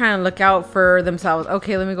always trying to look out for themselves.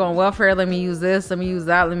 Okay, let me go on welfare. Let me use this. Let me use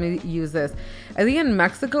that. Let me use this. I think in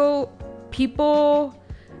Mexico, people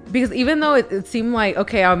Because even though it seemed like,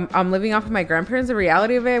 okay, I'm living off of my grandparents, the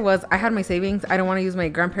reality of it was I had my savings. I don't want to use my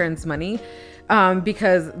grandparents' money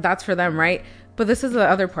because that's for them, right? But this is the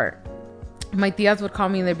other part. My tias would call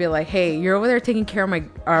me and they'd be like, hey, you're over there taking care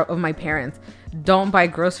of my parents. Don't buy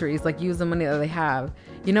groceries. Like, use the money that they have,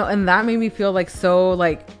 you know? And that made me feel like so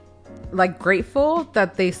like grateful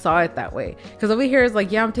that they saw it that way. Because over here is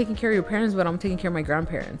like, yeah, I'm taking care of your parents, but I'm taking care of my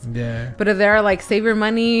grandparents. Yeah. But if they're like, save your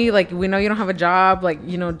money, like, we know you don't have a job, like,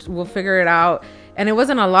 you know, we'll figure it out. And it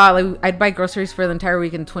wasn't a lot. Like, I'd buy groceries for the entire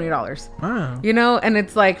weekend, $20. Wow. You know, and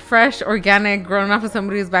it's like fresh, organic, grown off of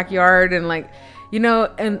somebody's backyard, and like, you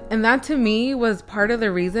know, and that to me was part of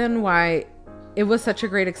the reason why it was such a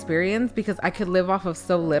great experience, because I could live off of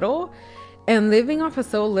so little. And living off of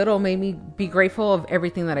so little made me be grateful of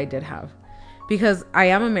everything that I did have, because I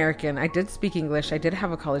am American. I did speak English. I did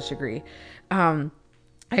have a college degree. I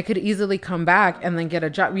could easily come back and then get a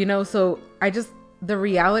job, you know? So the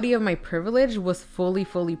reality of my privilege was fully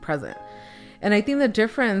present. And I think the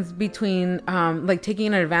difference between like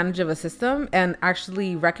taking advantage of a system and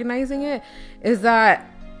actually recognizing it is that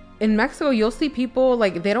in Mexico, you'll see people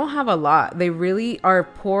like they don't have a lot. They really are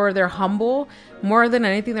poor. They're humble. More than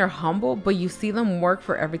anything, they're humble, but you see them work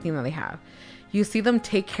for everything that they have. You see them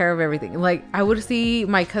take care of everything. Like, I would see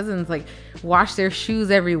my cousins like wash their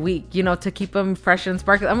shoes every week, you know, to keep them fresh and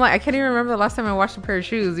sparkly. I'm like, I can't even remember the last time I washed a pair of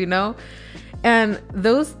shoes, you know? And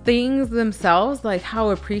those things themselves, like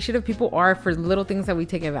how appreciative people are for little things that we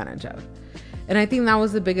take advantage of. And I think that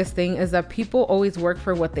was the biggest thing, is that people always work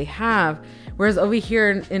for what they have. Whereas over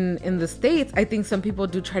here in the States, I think some people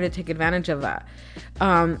do try to take advantage of that.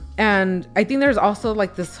 And I think there's also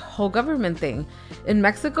like this whole government thing. In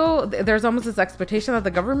Mexico, there's almost this expectation that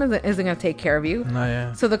the government isn't going to take care of you. Oh,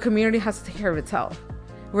 yeah. So the community has to take care of itself.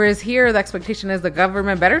 Whereas here, the expectation is the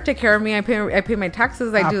government better take care of me. I pay my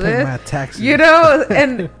taxes. I do this. My taxes. You know,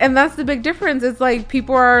 and that's the big difference. It's like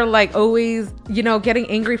people are like always, you know, getting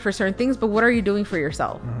angry for certain things, but what are you doing for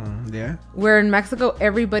yourself? Yeah. Where in Mexico,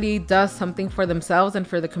 everybody does something for themselves and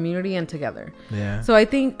for the community and together. Yeah. So I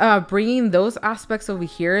think bringing those aspects over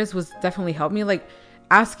here was definitely helped me. Like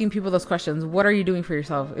asking people those questions. What are you doing for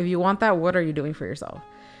yourself? If you want that, what are you doing for yourself?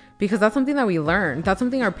 Because that's something that we learned. That's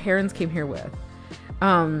something our parents came here with.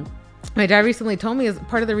 My dad recently told me is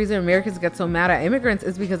part of the reason Americans get so mad at immigrants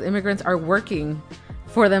is because immigrants are working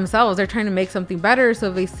for themselves. They're trying to make something better. So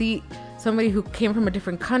if they see somebody who came from a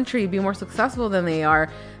different country be more successful than they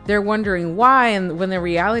are, they're wondering why. And when the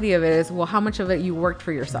reality of it is, well, how much of it you worked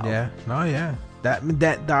for yourself? Yeah. No, yeah. That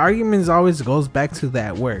the argument always goes back to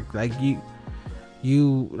that work. Like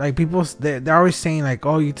you like people, they're always saying like,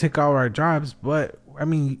 oh, you took all our jobs, but I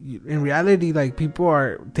mean, in reality, like people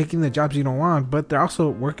are taking the jobs you don't want, but they're also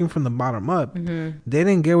working from the bottom up. Mm-hmm. They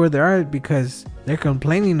didn't get where they are because they're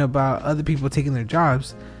complaining about other people taking their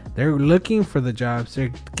jobs. They're looking for the jobs,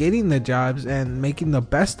 they're getting the jobs and making the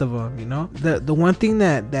best of them. You know, the one thing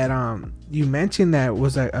that you mentioned that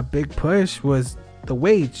was a big push was the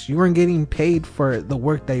wage. You weren't getting paid for the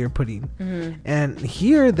work that you're putting. Mm-hmm. And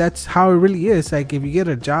here, that's how it really is. Like if you get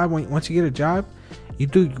a job, once you get a job, you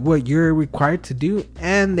do what you're required to do,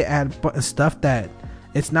 and they add stuff that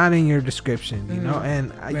it's not in your description, you know.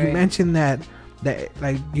 And right. You mentioned that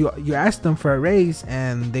like you asked them for a raise,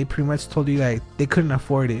 and they pretty much told you like they couldn't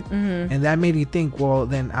afford it, and that made you think, well,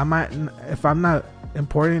 then if I'm not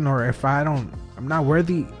important, or if I'm not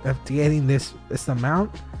worthy of getting this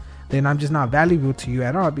amount, then I'm just not valuable to you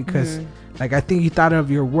at all, because like I think you thought of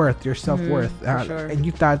your worth, your self-worth, sure. And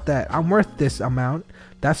you thought that I'm worth this amount.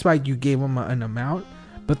 That's why you gave them an amount.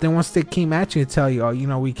 But then once they came at you and tell you, oh, you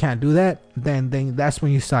know, we can't do that, then that's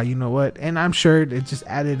when you saw, you know what? And I'm sure it just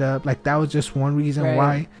added up. Like that was just one reason right.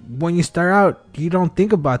 why. When you start out, you don't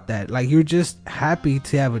think about that. Like you're just happy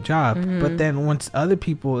to have a job. But then once other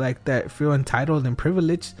people like that feel entitled and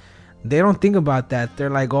privileged, they don't think about that.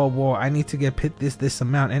 They're like, oh, well, I need to get paid this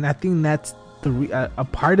amount. And I think that's a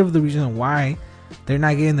part of the reason why they're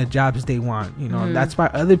not getting the jobs they want, you know. And that's why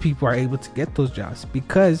other people are able to get those jobs,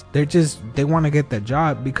 because they want to get the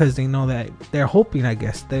job because they know that they're hoping, I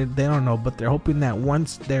guess they don't know, but they're hoping that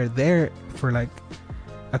once they're there for like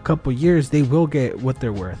a couple years, they will get what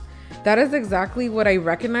they're worth. That is exactly what I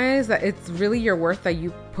recognize, that it's really your worth that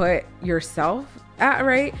you put yourself at,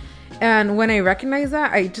 right? And when I recognize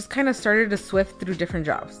that, I just kind of started to swift through different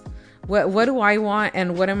jobs. What do I want,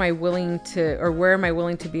 and what am I willing to, or where am I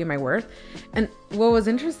willing to be in my worth? And what was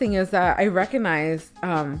interesting is that I recognized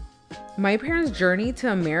my parents' journey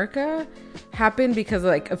to America happened because of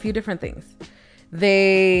like a few different things.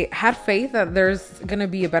 They had faith that there's going to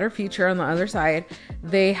be a better future on the other side.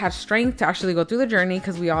 They had strength to actually go through the journey,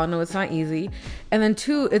 because we all know it's not easy. And then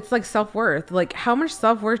 2, it's like self-worth. Like, how much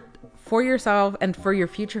self-worth for yourself and for your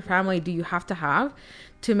future family do you have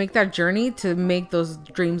to make that journey, to make those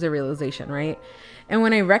dreams a realization, right? And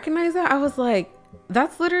when I recognized that, I was like,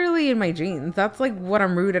 that's literally in my genes. That's like what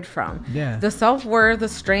I'm rooted from. Yeah. The self-worth, the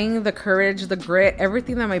strength, the courage, the grit,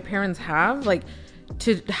 everything that my parents have, like,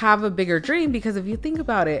 to have a bigger dream. Because if you think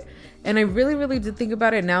about it, and I really, really did think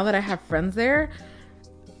about it now that I have friends there,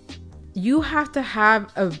 you have to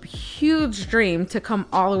have a huge dream to come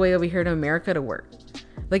all the way over here to America to work.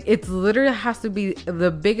 Like, it's literally has to be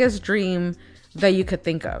the biggest dream that you could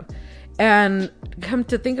think of. And come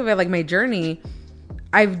to think of it, like, my journey,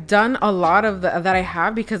 I've done a lot of that I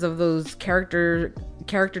have because of those character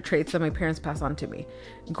traits that my parents passed on to me.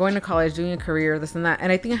 Going to college, doing a career, this and that.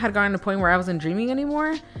 And I think I had gotten to a point where I wasn't dreaming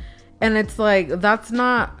anymore. And it's like, that's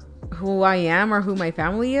not who I am or who my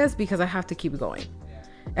family is, because I have to keep going.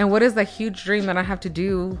 And what is that huge dream that I have to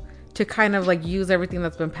do to kind of like use everything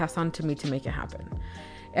that's been passed on to me to make it happen?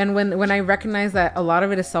 And when I recognize that a lot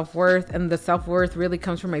of it is self-worth, and the self-worth really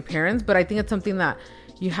comes from my parents, but I think it's something that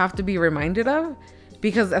you have to be reminded of,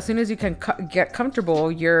 because as soon as you can get comfortable,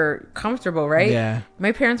 you're comfortable, right? Yeah.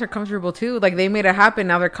 My parents are comfortable too. Like, they made it happen.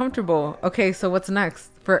 Now they're comfortable. Okay, so what's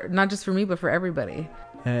next? For not just for me, but for everybody.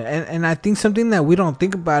 And I think something that we don't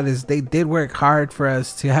think about is they did work hard for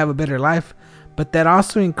us to have a better life, but that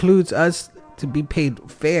also includes us to be paid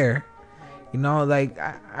fair. You know, like,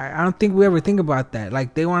 I don't think we ever think about that.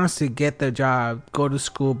 Like, they want us to get the job, go to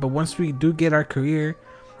school, but once we do get our career,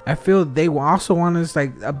 I feel they also want us,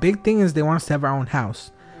 like, a big thing is they want us to have our own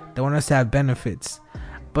house. They want us to have benefits.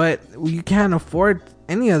 But you can't afford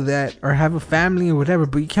any of that, or have a family or whatever,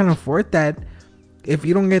 but you can't afford that if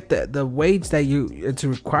you don't get the wage that it's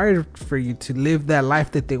required for you to live that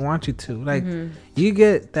life that they want you to. Like, you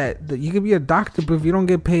get that you could be a doctor, but if you don't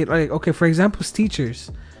get paid, like, okay, for example,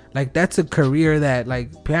 teachers. Like, that's a career that,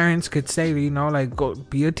 like, parents could say, you know, like, go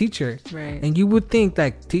be a teacher. Right. And you would think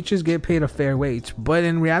that teachers get paid a fair wage, but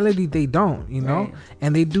in reality, they don't, you know? Right.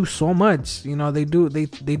 And they do so much, you know, they do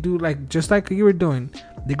like, just like you were doing.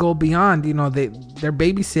 They go beyond, you know, they're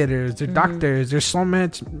babysitters, they're doctors, there's so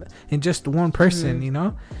much in just one person, you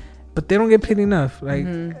know? But they don't get paid enough. Like,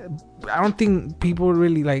 I don't think people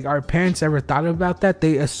really, like, our parents ever thought about that.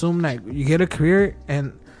 They assume, like, you get a career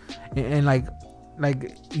and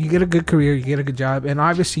like you get a good career, you get a good job, and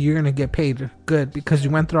obviously you're gonna get paid good because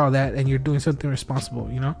you went through all that and you're doing something responsible,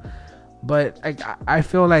 you know. But I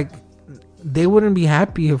feel like they wouldn't be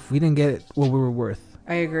happy if we didn't get what we were worth.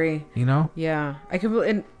 I agree. You know? Yeah,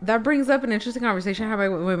 and that brings up an interesting conversation I had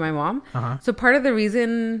with my mom. Uh-huh. So part of the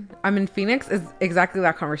reason I'm in Phoenix is exactly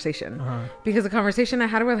that conversation, because the conversation I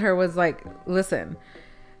had with her was like, listen,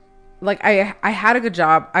 like, I had a good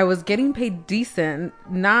job, I was getting paid decent,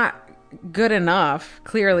 not good enough,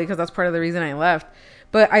 clearly, because that's part of the reason I left,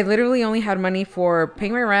 but I literally only had money for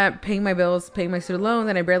paying my rent, paying my bills, paying my student loans,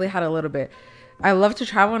 and I barely had a little bit. I love to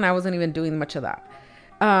travel, and I wasn't even doing much of that.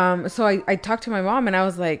 So I talked to my mom, and I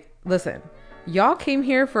was like, listen, y'all came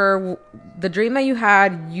here for the dream that you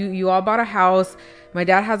had. You all bought a house. My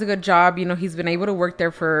dad has a good job, you know, he's been able to work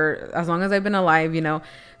there for as long as I've been alive, you know.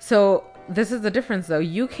 So this is the difference, though.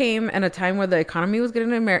 You came at a time where the economy was good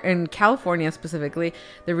in California specifically.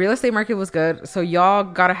 The real estate market was good. So y'all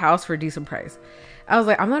got a house for a decent price. I was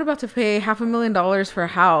like, I'm not about to pay $500,000 for a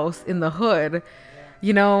house in the hood,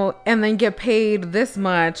 you know, and then get paid this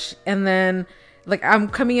much. And then, like, I'm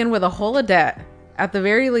coming in with a hole of debt. At the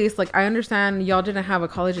very least, like, I understand y'all didn't have a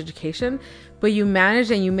college education, but you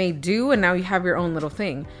managed and you made do, and now you have your own little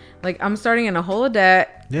thing. Like, I'm starting in a hole of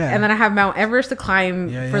debt, and then I have Mount Everest to climb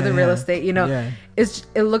for the real estate, you know.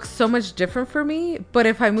 It looks so much different for me. But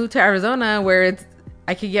if I move to Arizona, where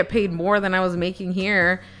I could get paid more than I was making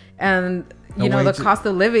here, and you know, the cost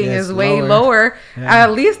of living is way lower.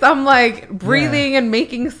 At least I'm like breathing and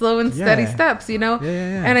making slow and steady steps, you know.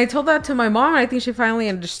 And I told that to my mom, and I think she finally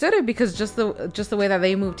understood it, because just the way that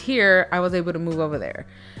they moved here, I was able to move over there.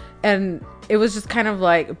 And it was just kind of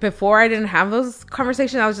like, before I didn't have those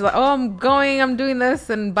conversations, I was just like, oh, I'm doing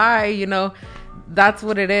this, and bye, you know. That's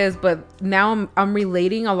what it is. But now I'm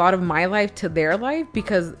relating a lot of my life to their life,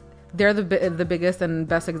 because they're the biggest and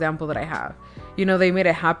best example that I have. You know, they made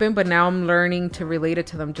it happen, but now I'm learning to relate it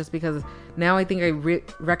to them, just because now I think I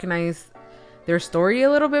recognize their story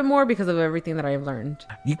a little bit more because of everything that I've learned.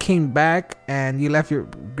 You came back and you left your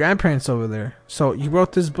grandparents over there. So you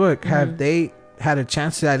wrote this book. had a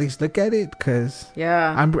chance to at least look at it? Because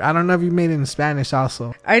Yeah. I don't know if you made it in Spanish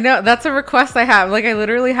also. I know that's a request I have. Like I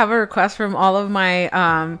literally have a request from all of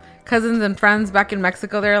my cousins and friends back in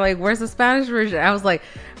Mexico. They're like, "Where's the Spanish version?" I was like,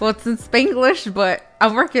 "Well, it's in Spanglish, but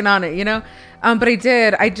I'm working on it, you know." But I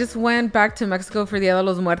did. I just went back to Mexico for Dia de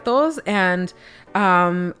los Muertos, and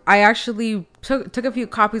I actually took a few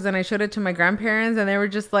copies and I showed it to my grandparents, and they were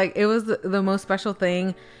just like, it was the most special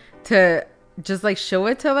thing to just like show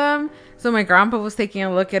it to them. So my grandpa was taking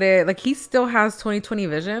a look at it. Like he still has 20/20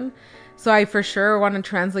 vision. So I for sure want to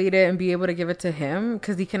translate it and be able to give it to him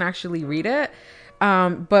because he can actually read it.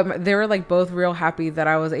 But they were like both real happy that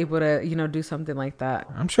I was able to, you know, do something like that.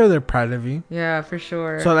 I'm sure they're proud of you. Yeah, for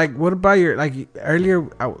sure. So like, what about your, like earlier,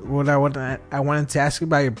 I wanted to ask you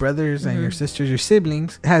about your brothers and your sisters, your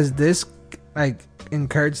siblings. Has this like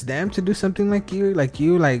encouraged them to do something like you,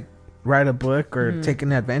 like write a book or take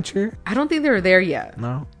an adventure? I don't think they're there yet.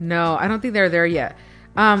 No, I don't think they're there yet.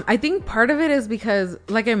 I think part of it is because,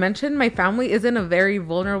 like I mentioned, my family isn't a very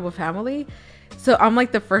vulnerable family. So I'm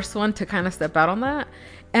like the first one to kind of step out on that.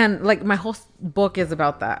 And like my whole book is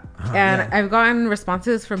about that. I've gotten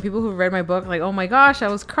responses from people who read my book like, "Oh my gosh, I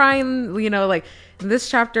was crying, you know, like in this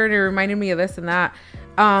chapter and it reminded me of this and that."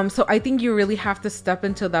 So I think you really have to step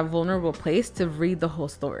into that vulnerable place to read the whole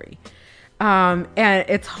story. And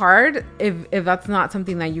it's hard if that's not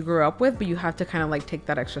something that you grew up with, but you have to kind of like take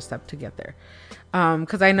that extra step to get there.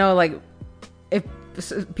 Because I know like if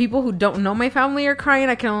people who don't know my family are crying,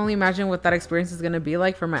 I can only imagine what that experience is going to be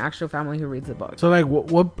like for my actual family who reads the book. So like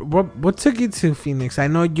what took you to Phoenix? I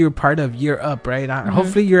know you're part of Year Up, right?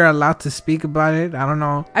 Hopefully you're allowed to speak about it. I don't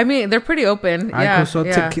know. I mean, they're pretty open. Yeah. Cool.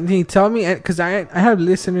 So can you tell me, because I have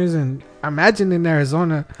listeners and I imagine in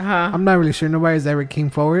Arizona, I'm not really sure nobody's ever came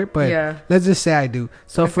forward, but let's just say I do.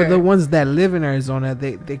 So for the ones that live in Arizona,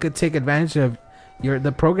 they could take advantage of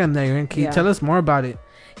the program that you're in. Can you tell us more about it?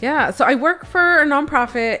 Yeah, so I work for a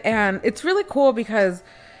nonprofit, and it's really cool because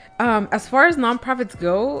as far as nonprofits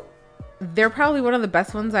go, they're probably one of the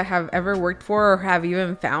best ones I have ever worked for or have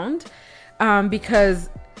even found, because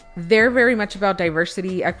they're very much about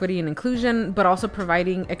diversity, equity, and inclusion, but also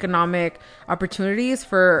providing economic opportunities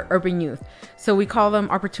for urban youth. So we call them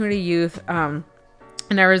Opportunity Youth. In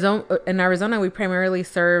Arizona, we primarily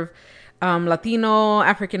serve Latino,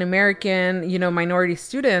 African American, minority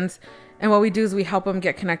students. And what we do is we help them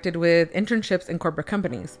get connected with internships in corporate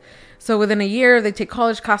companies. So within a year, they take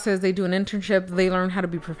college classes, they do an internship, they learn how to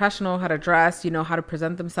be professional, how to dress, how to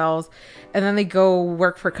present themselves. And then they go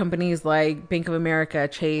work for companies like Bank of America,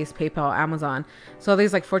 Chase, PayPal, Amazon. So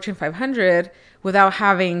these like Fortune 500 without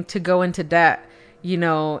having to go into debt,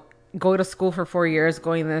 go to school for 4 years,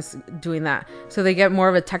 going this, doing that. So they get more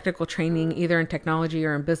of a technical training either in technology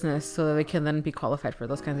or in business so that they can then be qualified for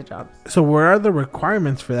those kinds of jobs. So what are the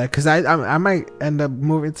requirements for that? Because I might end up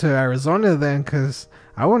moving to Arizona then, because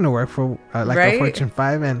I want to work for a Fortune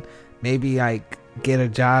 5 and maybe like get a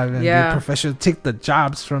job and be professional, take the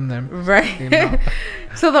jobs from them. Right.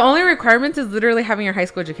 So the only requirement is literally having your high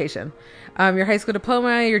school education. Your high school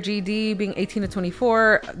diploma, your GED, being 18 to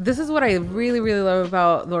 24. This is what I really, really love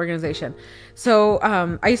about the organization. So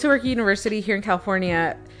I used to work at university here in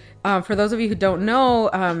California. For those of you who don't know,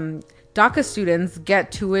 DACA students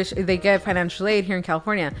get tuition, they get financial aid here in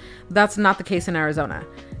California. That's not the case in Arizona.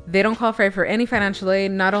 They don't qualify for any financial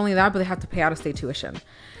aid. Not only that, but they have to pay out of state tuition.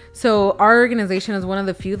 So our organization is one of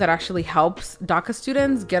the few that actually helps DACA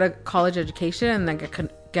students get a college education and then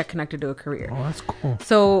get connected to a career. Oh, that's cool.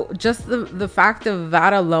 So just the fact of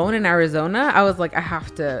that alone in Arizona, I was like, I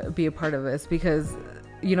have to be a part of this because,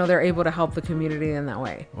 they're able to help the community in that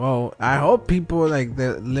way. Well, I hope people like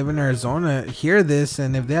that live in Arizona hear this,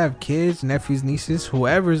 and if they have kids, nephews, nieces,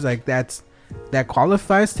 whoever's like that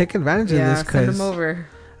qualifies, take advantage of this. Send them over.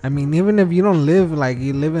 I mean, even if you don't live, like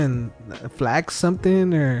you live in Flag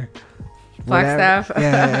something or Flagstaff.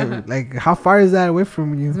 Yeah, like how far is that away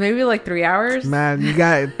from you? It's maybe like 3 hours. Man, you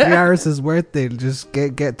got 3 hours is worth it. Just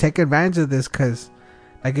take advantage of this, because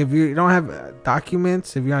like if you don't have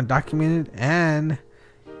documents, if you're undocumented and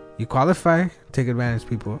you qualify, take advantage,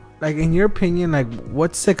 people. Like in your opinion, like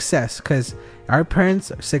what's success? Because our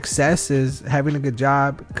parents' success is having a good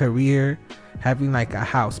job, career, having like a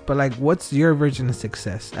house, but like what's your version of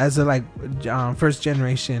success as a first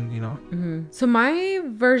generation? Mm-hmm. So my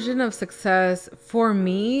version of success for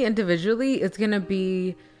me individually is gonna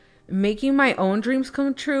be making my own dreams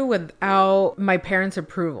come true without my parents'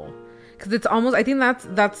 approval, because it's almost, I think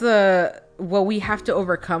that's what we have to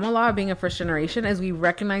overcome a lot being a first generation is we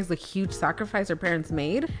recognize the huge sacrifice our parents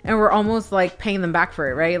made, and we're almost like paying them back for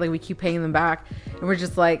it, right? Like we keep paying them back, and we're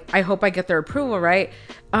just like, I hope I get their approval, right?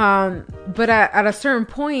 But at a certain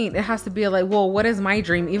point, it has to be like, well, what is my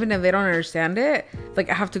dream? Even if they don't understand it, like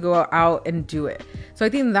I have to go out and do it. So I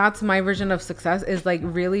think that's my version of success, is like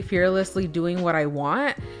really fearlessly doing what I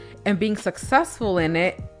want and being successful in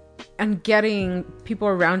it and getting people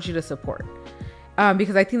around you to support.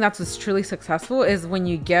 Because I think that's what's truly successful, is when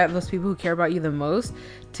you get those people who care about you the most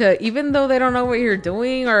to, even though they don't know what you're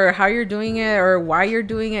doing or how you're doing it or why you're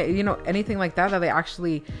doing it, you know, anything like that, that they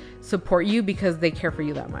actually support you because they care for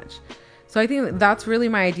you that much. So I think that's really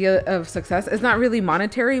my idea of success. It's not really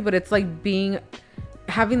monetary, but it's like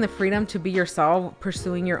having the freedom to be yourself,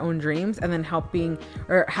 pursuing your own dreams, and then helping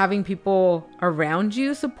or having people around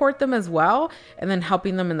you support them as well, and then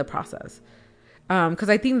helping them in the process. Because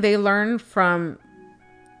I think they learn from,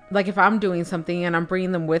 like, if I'm doing something and I'm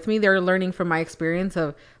bringing them with me, they're learning from my experience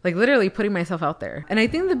of like literally putting myself out there. And I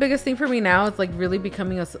think the biggest thing for me now is like really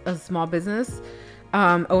becoming a small business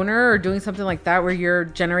owner, or doing something like that where you're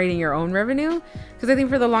generating your own revenue. Because I think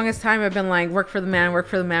for the longest time I've been like, work for the man, work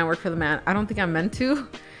for the man, work for the man. I don't think I'm meant to,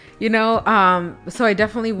 you know. So I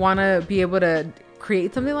definitely want to be able to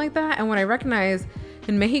create something like that. And when I recognize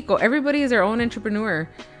in Mexico, everybody is their own entrepreneur.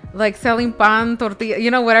 Like selling pan, tortilla,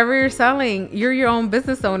 you know, whatever you're selling, you're your own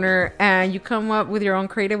business owner, and you come up with your own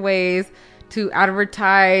creative ways to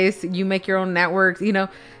advertise. You make your own networks, you know.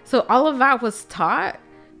 So all of that was taught,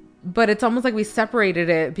 but it's almost like we separated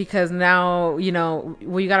it because now, you know,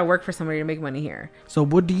 well, you got to work for somebody to make money here. So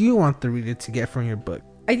what do you want the reader to get from your book?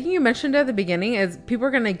 I think you mentioned at the beginning is people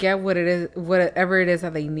are going to get what it is, whatever it is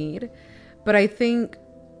that they need. But I think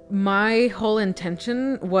my whole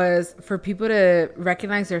intention was for people to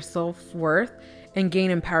recognize their self-worth and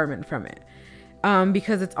gain empowerment from it.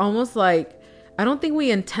 Because it's almost like, I don't think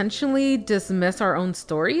we intentionally dismiss our own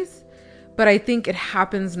stories, but I think it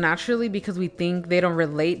happens naturally because we think they don't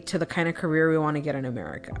relate to the kind of career we want to get in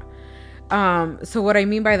America. So what I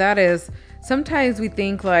mean by that is sometimes we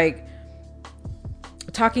think like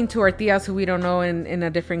talking to our tias who we don't know in a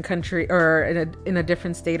different country or in a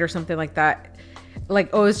different state or something like that, like,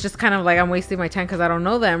 oh, it's just kind of like I'm wasting my time because I don't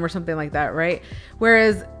know them or something like that, right?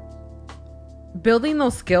 Whereas building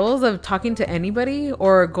those skills of talking to anybody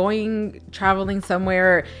or traveling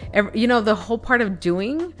somewhere, you know, the whole part of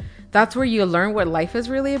doing, that's where you learn what life is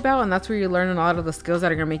really about. And that's where you learn a lot of the skills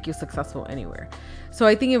that are going to make you successful anywhere. So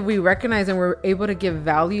I think if we recognize and we're able to give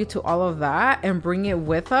value to all of that and bring it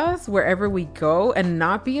with us wherever we go and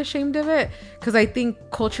not be ashamed of it. Because I think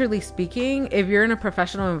culturally speaking, if you're in a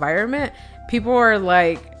professional environment, people are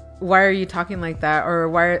like, why are you talking like that? Or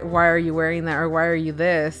why are you wearing that? Or why are you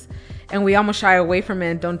this? And we almost shy away from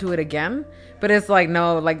it and don't do it again. But it's like,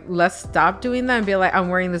 no, like, let's stop doing that and be like, I'm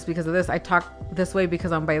wearing this because of this. I talk this way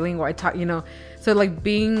because I'm bilingual. I talk, you know, so like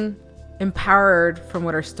being empowered from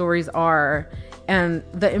what our stories are and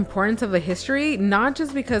the importance of the history, not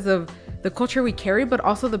just because of the culture we carry, but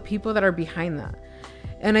also the people that are behind that.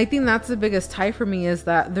 And I think that's the biggest tie for me, is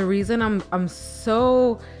that the reason I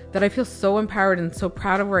feel so empowered and so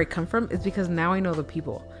proud of where I come from is because now I know the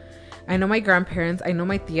people. I know my grandparents, I know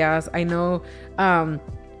my tias, I know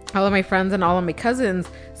all of my friends and all of my cousins.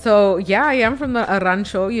 So yeah, I am from the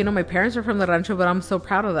rancho, you know, my parents are from the rancho, but I'm so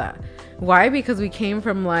proud of that. Why? Because we came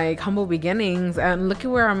from like humble beginnings, and look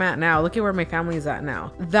at where I'm at now. Look at where my family's at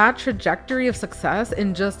now. That trajectory of success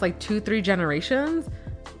in just like 2-3 generations,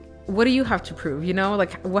 what do you have to prove? You know,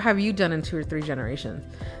 like, what have you done in 2 or 3 generations?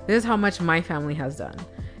 This is how much my family has done.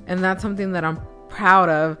 And that's something that I'm proud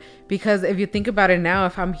of, because if you think about it now,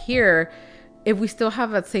 if I'm here, if we still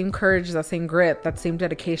have that same courage, that same grit, that same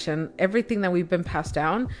dedication, everything that we've been passed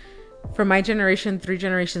down from my generation, 3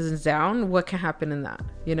 generations down, what can happen in that,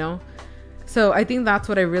 you know? So I think that's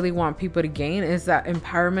what I really want people to gain, is that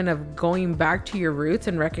empowerment of going back to your roots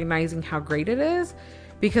and recognizing how great it is,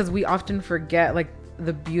 because we often forget like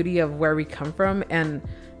the beauty of where we come from and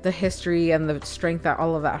the history and the strength that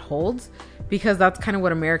all of that holds, because that's kind of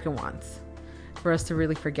what America wants for us to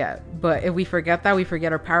really forget. But if we forget that, we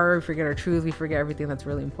forget our power, we forget our truth, we forget everything that's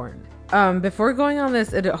really important. Before going on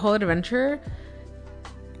this whole adventure,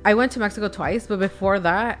 I went to Mexico twice, but before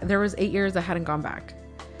that, there was 8 years I hadn't gone back.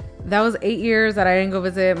 That was 8 years that I didn't go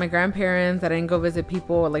visit my grandparents, that I didn't go visit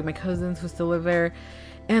people like my cousins who still live there.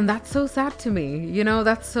 And that's so sad to me, you know,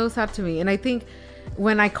 that's so sad to me. And I think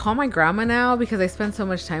when I call my grandma now, because I spend so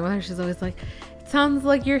much time with her, she's always like, it sounds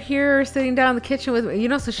like you're here sitting down in the kitchen with me, you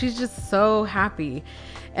know, so she's just so happy.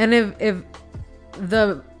 And if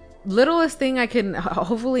the littlest thing I can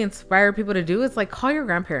hopefully inspire people to do is like, call your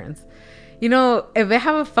grandparents. you know, if they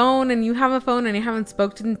have a phone and you have a phone and you haven't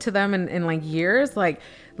spoken to them in like years, like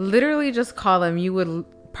literally just call them. You would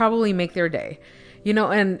probably make their day, you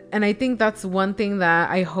know. And I think that's one thing that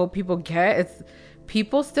I hope people get. It's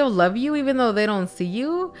people still love you even though they don't see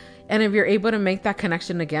you. And if you're able to make that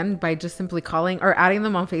connection again by just simply calling or adding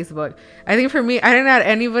them on Facebook. I think for me, I didn't add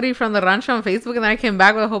anybody from the rancho on Facebook, and then I came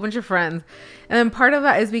back with a whole bunch of friends. And then part of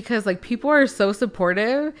that is because like people are so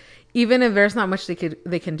supportive, even if there's not much they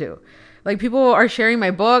can do. Like people are sharing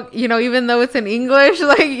my book, you know, even though it's in English,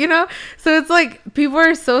 like, you know, so it's like people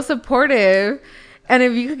are so supportive. And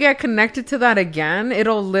if you could get connected to that again,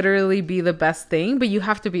 it'll literally be the best thing, but you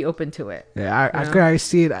have to be open to it. Yeah, I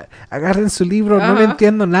see it. Agarren su libro, no le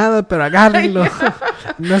entiendo nada, pero agárrenlo.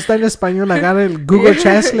 No está en español, agarren Google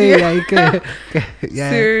Translate. Yeah. Ahí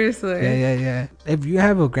yeah. Seriously. Yeah. If you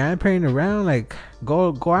have a grandparent around, like,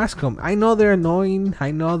 go ask them. I know they're annoying.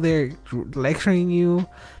 I know they're lecturing you.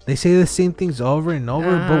 They say the same things over and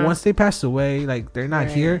over, but once they pass away, like they're not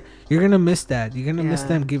here, you're gonna miss that. You're gonna miss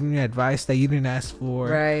them giving you advice that you didn't ask for,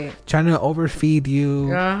 right? Trying to overfeed you,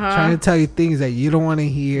 trying to tell you things that you don't want to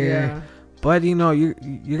hear. But you know,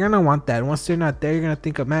 you're gonna want that. Once they're not there, you're gonna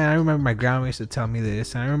think of, man, I remember my grandma used to tell me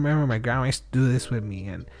this, and I remember my grandma used to do this with me,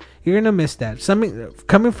 and you're gonna miss that. Something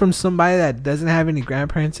coming from somebody that doesn't have any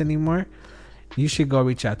grandparents anymore. You should go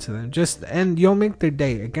reach out to them. And you'll make their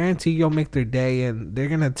day. I guarantee you'll make their day, and they're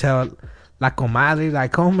gonna tell la comadre,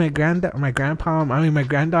 like, oh, my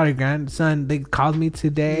granddaughter, grandson, they called me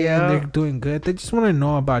today, and they're doing good. They just want to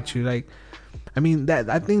know about you. Like, I mean,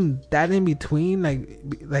 I think that in between,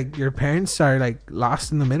 like your parents are like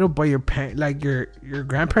lost in the middle, but your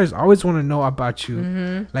grandparents always want to know about you.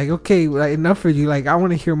 Mm-hmm. Like, okay, like, enough for you. Like, I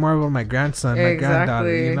want to hear more about my grandson, my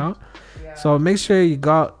granddaughter. You know. So make sure you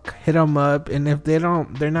go hit them up, and if they're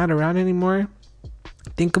not around anymore,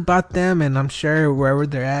 think about them, and I'm sure wherever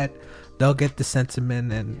they're at, they'll get the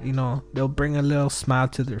sentiment, and you know, they'll bring a little smile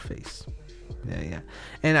to their face. Yeah.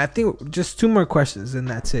 And I think just 2 more questions, and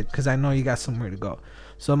that's it, because I know you got somewhere to go.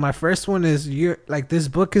 So my first one is, this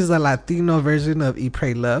book is a Latino version of Eat,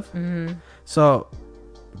 Pray, Love. Mm-hmm. So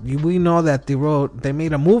we know that they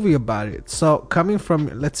made a movie about it. So coming from,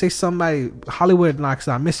 let's say Mr. Hollywood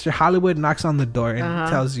knocks on the door and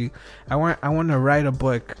tells you, I want to write a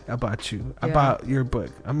book about you, about your book.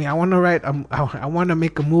 I mean, I want to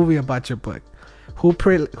make a movie about your book. Who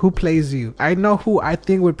plays you? I know who I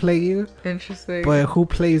think would play you. Interesting. But who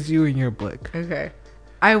plays you in your book? Okay.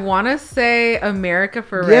 I want to say America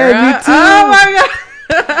Ferrera. Yeah, me too. Oh my God.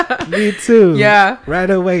 Me too. Yeah. Right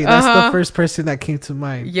away. That's the first person that came to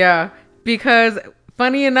mind. Yeah. Because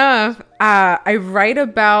funny enough, I write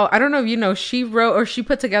about, I don't know if you know, she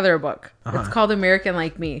put together a book. It's called American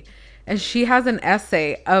Like Me. And she has an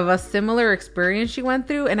essay of a similar experience she went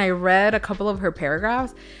through. And I read a couple of her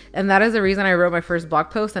paragraphs. And that is the reason I wrote my first blog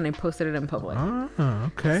post and I posted it in public.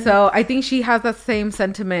 Oh, okay. So I think she has that same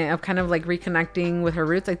sentiment of kind of like reconnecting with her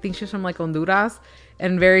roots. I think she's from like Honduras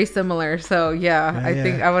and very similar. So I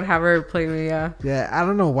think I would have her play me. Yeah, I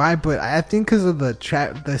don't know why, but I think because of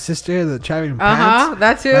the sister, the traveling pants.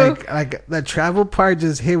 That too. Like the travel part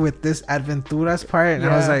just hit with this Aventuras part, and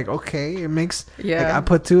I was like, okay, it makes. Like, I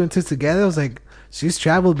put 2 and 2 together. I was like, she's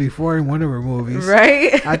traveled before in one of her movies,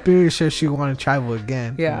 right? I'm pretty sure she want to travel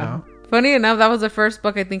again. Yeah. You know? Funny enough, that was the first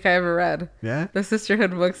book I think I ever read. Yeah, the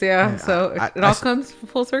sisterhood books. Yeah, so it all comes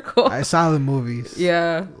full circle. I saw the movies.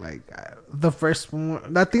 Yeah, like the first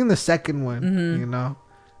one. I think the second one. Mm-hmm. You know,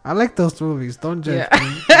 I like those movies. Don't judge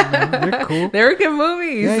me. You know, they're cool. They're good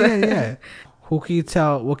movies. Yeah. Who can you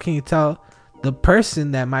tell? What can you tell the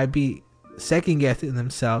person that might be second guessing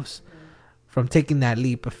themselves from taking that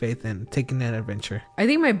leap of faith and taking that adventure? I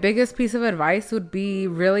think my biggest piece of advice would be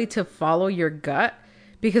really to follow your gut,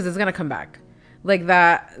 because it's gonna come back. Like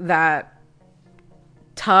that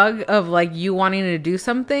tug of like you wanting to do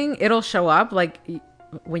something, it'll show up like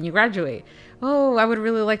when you graduate. Oh, I would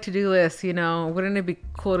really like to do this, you know, wouldn't it be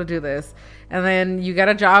cool to do this? And then you get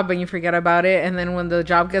a job and you forget about it, and then when the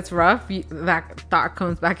job gets rough, that thought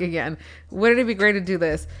comes back again. Wouldn't it be great to do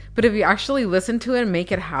this? But if you actually listen to it and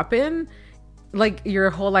make it happen, like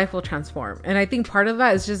your whole life will transform. And I think part of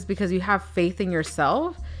that is just because you have faith in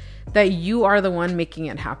yourself, that you are the one making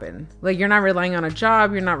it happen. Like, you're not relying on a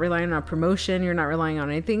job, you're not relying on a promotion, you're not relying on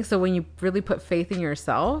anything. So when you really put faith in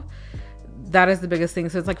yourself, that is the biggest thing.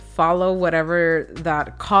 So it's like, follow whatever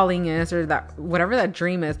that calling is, or that whatever that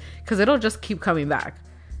dream is, because it'll just keep coming back.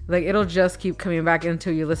 Like, it'll just keep coming back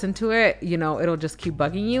until you listen to it. You know, it'll just keep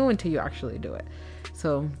bugging you until you actually do it.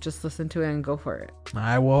 So just listen to it and go for it.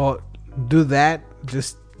 I will do that.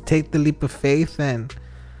 Just take the leap of faith and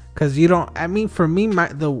Because you don't. I mean, for me,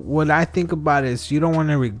 what I think about is you don't want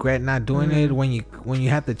to regret not doing it when you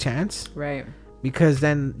have the chance. Right. Because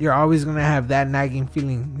then you're always gonna have that nagging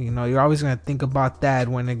feeling. You know, you're always gonna think about that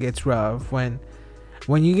when it gets rough. When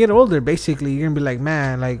you get older, basically, you're gonna be like,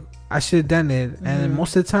 man, like I should have done it. And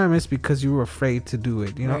most of the time, it's because you were afraid to do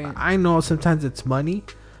it. You know, Right. I know sometimes it's money,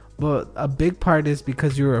 but a big part is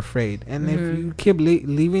because you were afraid. And if you keep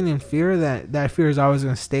living in fear, that fear is always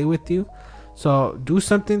gonna stay with you. So do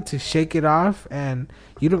something to shake it off, and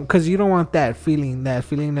you don't want that feeling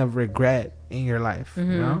of regret in your life, you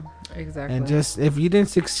know. Exactly. And just if you didn't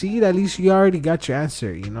succeed, at least you already got your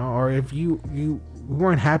answer, you know. Or if you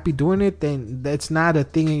weren't happy doing it, then that's not a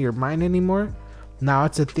thing in your mind anymore. Now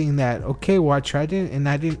it's a thing that, okay, well, I tried it and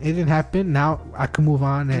it didn't happen. Now I can move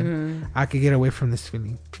on and I can get away from this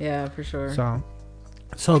feeling. Yeah, for sure.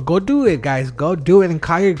 So go do it, guys. Go do it and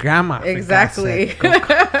call your grandma. Exactly.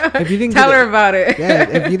 If you didn't tell her about it. Yeah,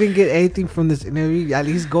 if you didn't get anything from this interview, at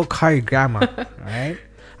least go call your grandma. All right.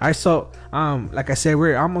 All right. So, like I said,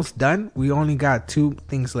 we're almost done. We only got 2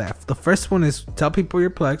 things left. The first one is tell people your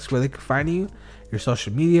plugs, where they can find you, your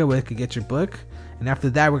social media, where they could get your book, and after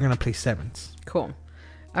that, we're gonna play sevens. Cool.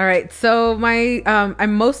 All right. So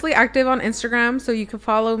I'm mostly active on Instagram, so you can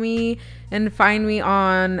follow me and find me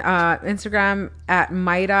on Instagram at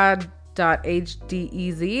maira.hdez,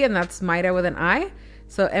 and that's Maira with an I.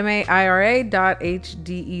 So maira.hdez.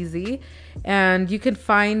 And you can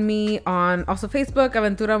find me on also Facebook,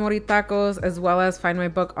 Aventura Moritacos, as well as find my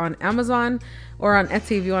book on Amazon or on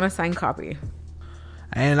Etsy if you want a signed copy.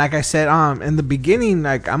 And like I said, in the beginning,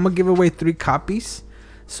 like I'm gonna give away 3 copies.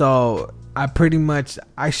 So I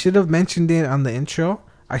should have mentioned it on the intro.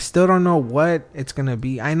 I still don't know what it's gonna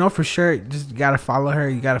be. I know for sure, just you gotta follow her,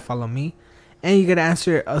 you gotta follow me, and you gotta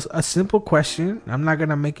answer a simple question. I'm not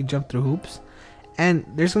gonna make you jump through hoops. And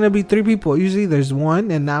there's gonna be 3 people. Usually there's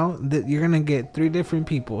 1, and now you're gonna get 3 different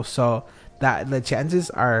people. So that the chances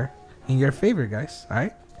are in your favor, guys. All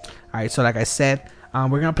right. So like I said,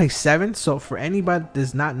 we're gonna play 7. So for anybody that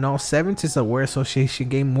does not know, 7 is a word association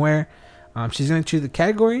game where she's gonna choose the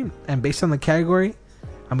category, and based on the category,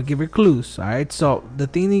 I'm gonna give her clues. All right. So the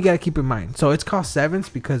thing you gotta keep in mind. So it's called sevens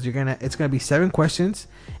because it's gonna be 7 questions,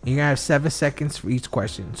 and you're gonna have 7 seconds for each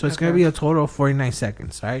question. So it's gonna be a total of 49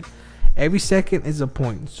 seconds. All right. Every second is a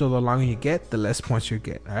point. So the longer you get, the less points you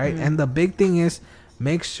get. All right. And the big thing is,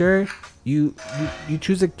 make sure you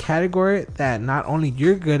choose a category that not only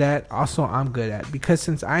you're good at, also I'm good at. Because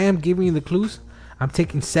since I am giving you the clues, I'm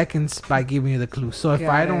taking seconds by giving you the clues. So if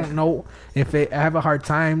I don't know, I have a hard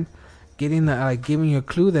time getting giving you a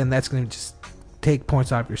clue, then that's gonna just take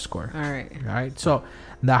points off your score. All right. So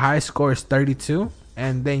the high score is 32,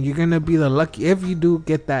 and then you're gonna be the lucky if you do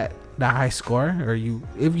get the high score, or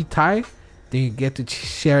if you tie, then you get to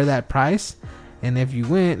share that prize. And if you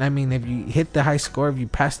win, if you hit the high score, if you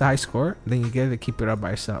pass the high score, then you get to keep it up by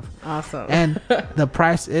yourself. Awesome. And the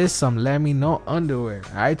price is some Let Me Know underwear.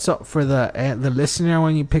 All right. So for the listener,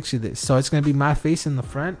 when you picture this, so it's gonna be my face in the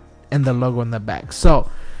front and the logo in the back. So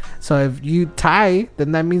if you tie,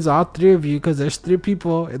 then that means all 3 of you, because there's 3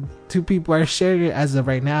 people, 2 people are sharing it as of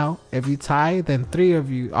right now. If you tie, then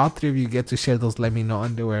all 3 of you get to share those Let Me Know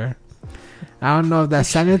underwear. I don't know if that's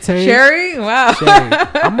sanitary. Sharing? Wow. Sharing.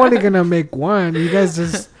 I'm only gonna make 1. You guys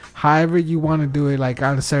just however you want to do it, like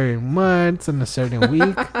on a certain month, on a certain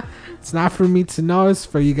week. It's not for me to know, it's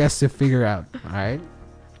for you guys to figure out. Alright.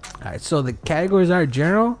 So the categories are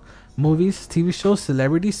general, movies, TV shows,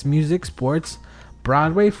 celebrities, music, sports,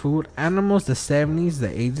 Broadway, food, animals, the 70s, the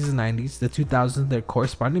 80s, the 90s, the 2000s, their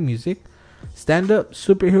corresponding music, stand-up,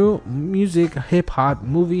 superhero, music, hip-hop,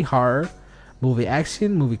 movie, horror, movie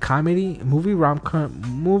action, movie comedy, movie rom-com,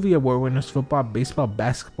 movie award winners, football, baseball,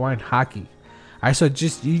 basketball, and hockey. Alright, so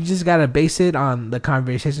you just gotta base it on the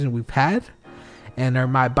conversations we've had, and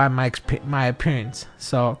by my appearance.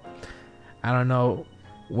 So I don't know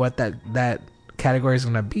what that category is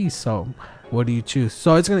gonna be. So what do you choose?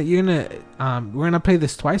 So we're gonna play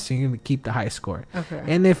this twice, and you're gonna keep the high score. Okay.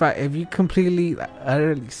 And if you completely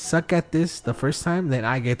utterly suck at this the first time, then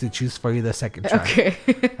I get to choose for you the second try. Okay.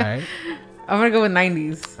 All right. I'm gonna go with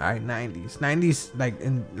 90s. All right, 90s, like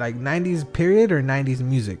in 90s period or 90s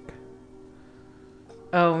music.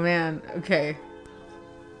 Oh man. Okay.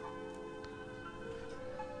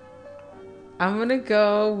 I'm gonna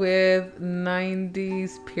go with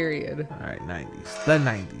 90s period. All right, 90s. The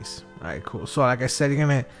 90s. All right, cool. So like I said, you're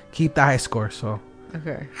gonna keep the high score. So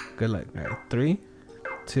Okay. good luck. All right, 3,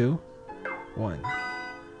 2, 1.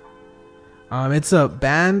 It's a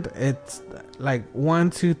band. It's like 1,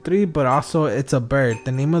 2, 3, but also it's a bird.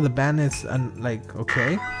 The name of the band is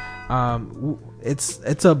okay.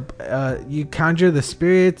 It's a you conjure the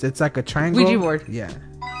spirits. It's like a triangle. Ouija board. Yeah.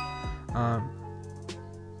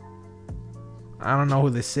 I don't know who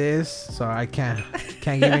this is, so I can't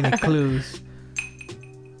give any clues.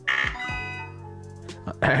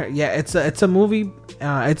 Yeah, it's a movie.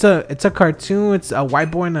 It's a cartoon. It's a white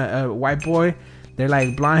boy and a white boy. They're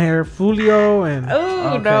like blonde hair, Fulio and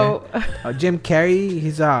no. Jim Carrey.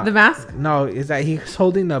 He's The Mask. No, is that he's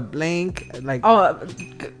holding a blank like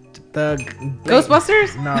the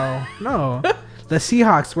Ghostbusters? No. The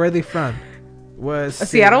Seahawks. Where are they from? Was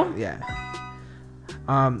Seattle? Yeah.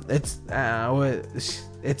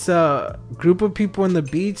 It's a group of people on the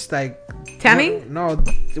beach, like tanning. No,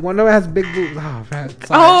 one of them has big boobs. Oh man. Sorry.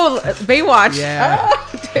 Oh, Baywatch. Yeah. Oh,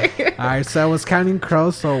 all right, so I was counting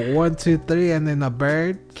crows. So 1, 2, 3, and then a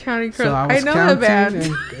bird. Counting crows. So I know the band.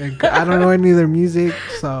 And I don't know any of their music.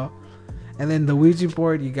 So, and then the Ouija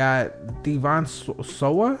board, you got Devon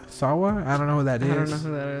Sawa. I don't know who that is. I don't know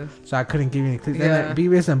who that is. So I couldn't give you any clues. Yeah. Then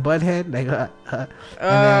Beavis and Butthead, like, and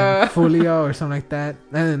then Fulio or something like that.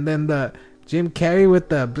 And then the Jim Carrey with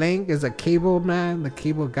the blank is a cable man, the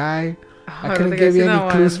cable guy. I couldn't give you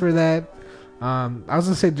any clues for that. I was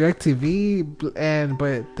gonna say DirecTV,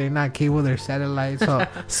 but they're not cable, they're satellite. So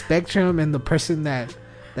Spectrum and the person that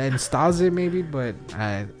installs it maybe, but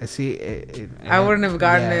I see it. I wouldn't have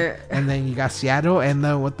gotten it. And then you got Seattle, and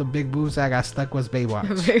then with the big boobs I got stuck was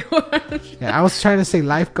Baywatch. Yeah, I was trying to say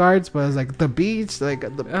lifeguards, but it was like the beach, like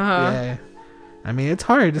the yeah. I mean, it's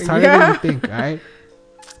hard. It's harder than you think. All right.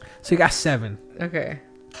 So you got 7. Okay.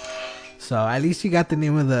 So at least you got the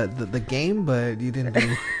name of the game, but you didn't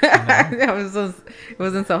do. It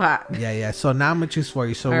wasn't so hot. Yeah. So now I'm gonna choose for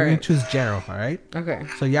you. So we're gonna choose Gerald. All right. Okay.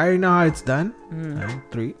 So you already know how it's done.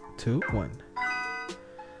 3, 2, 1.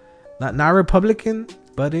 Not Republican,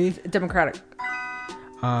 but a Democratic.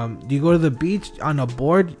 You go to the beach on a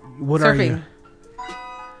board. What Surfing.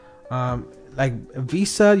 Are you? Like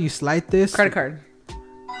Visa, you slide this. Credit card.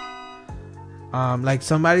 Like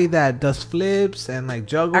somebody that does flips and like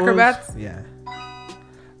juggles. Acrobats. Yeah.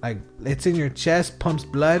 Like it's in your chest, pumps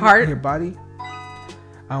blood Heart. in your body.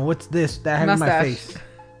 What's this that I have Mustache. in my face?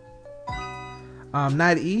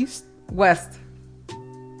 Not east. West.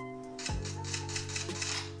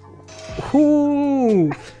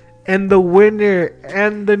 Ooh. And the winner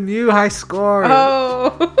and the new high score.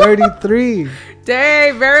 Oh. 33.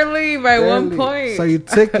 Dang, barely by 1 point. So you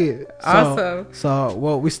took it. Awesome. So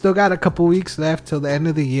we still got a couple weeks left till the end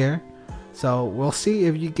of the year. So we'll see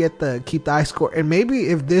if you keep the high score. And maybe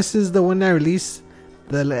if this is the one that released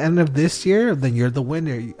the end of this year, then you're the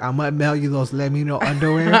winner. I might mail you those Let Me Know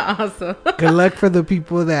underwear. Awesome. Good luck for the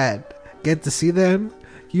people that get to see them.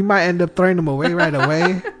 You might end up throwing them away right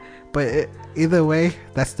away. But either way,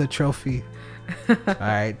 that's the trophy. All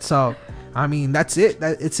right. So, I mean, that's it.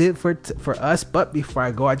 It's it for us. But before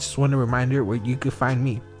I go, I just want to remind you where you can find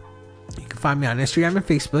me. You can find me on Instagram and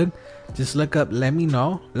Facebook. Just look up Let Me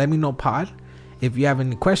Know Pod. If you have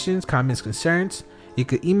any questions, comments, concerns, you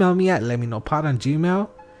could email me at letmeknowpod on Gmail.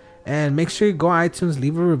 And make sure you go on iTunes,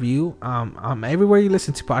 leave a review. Everywhere you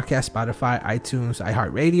listen to podcasts, Spotify, iTunes,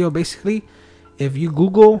 iHeartRadio, basically. If you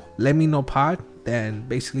Google Let Me Know Pod, then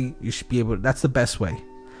basically you should be able to, that's the best way.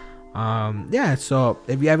 Yeah, so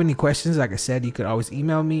if you have any questions, like I said, you could always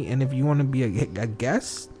email me. And if you want to be a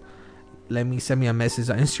guest, send me a message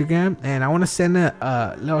on Instagram. And I want to send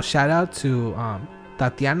a little shout out to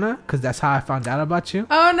Tatiana, because that's how I found out about you.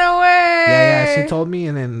 Oh, no way. Yeah, she told me,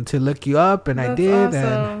 and then to look you up, and I did. Awesome.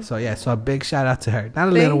 And so yeah, so a big shout out to her. Not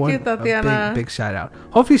a Thank little you, one, Tatiana. a big shout out.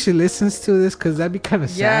 Hopefully she listens to this, because that'd be kind of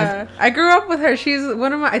sad. Yeah, I grew up with her. She's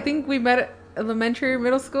one of my, I think we met at elementary,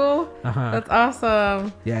 middle school. That's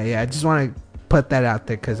awesome. Yeah, I just want to put that out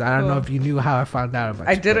there, because I don't know if you knew how I found out about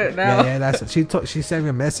you. I didn't know. Yeah, that's she sent me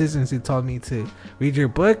a message, and she told me to read your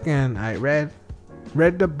book, and I read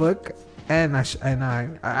the book. And I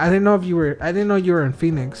didn't know you were in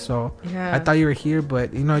Phoenix, so yeah. I thought you were here,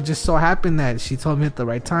 but it just so happened that she told me at the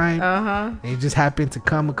right time. And it just happened to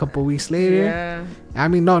come a couple weeks later. Yeah. I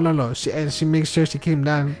mean, no. She makes sure she came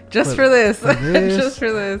down just for this. Just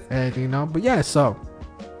for this. And but yeah. So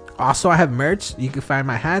also I have merch. You can find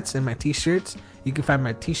my hats and my t-shirts. You can find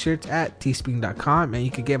my t-shirts at teespring.com, and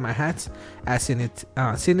you can get my hats at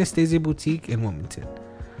Synesthesia Boutique in Wilmington.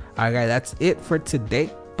 Alright, guys, that's it for today.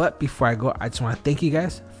 But before I go, I just want to thank you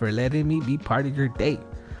guys for letting me be part of your day.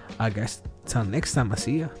 I guess till next time, I'll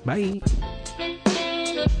see you. Bye.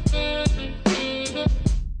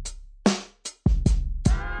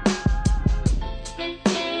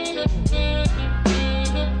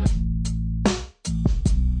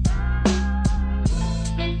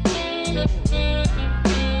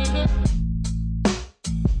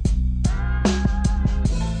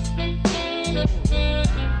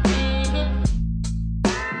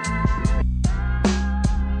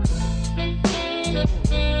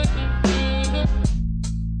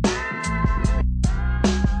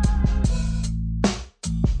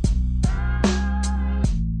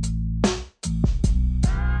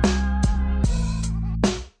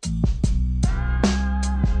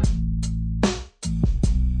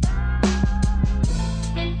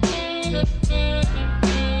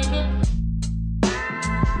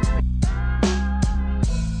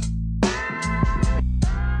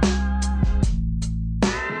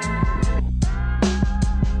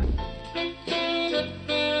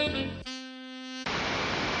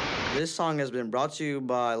 This song has been brought to you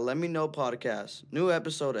by Let Me Know Podcast. New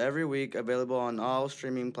episode every week, available on all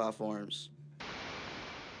streaming platforms.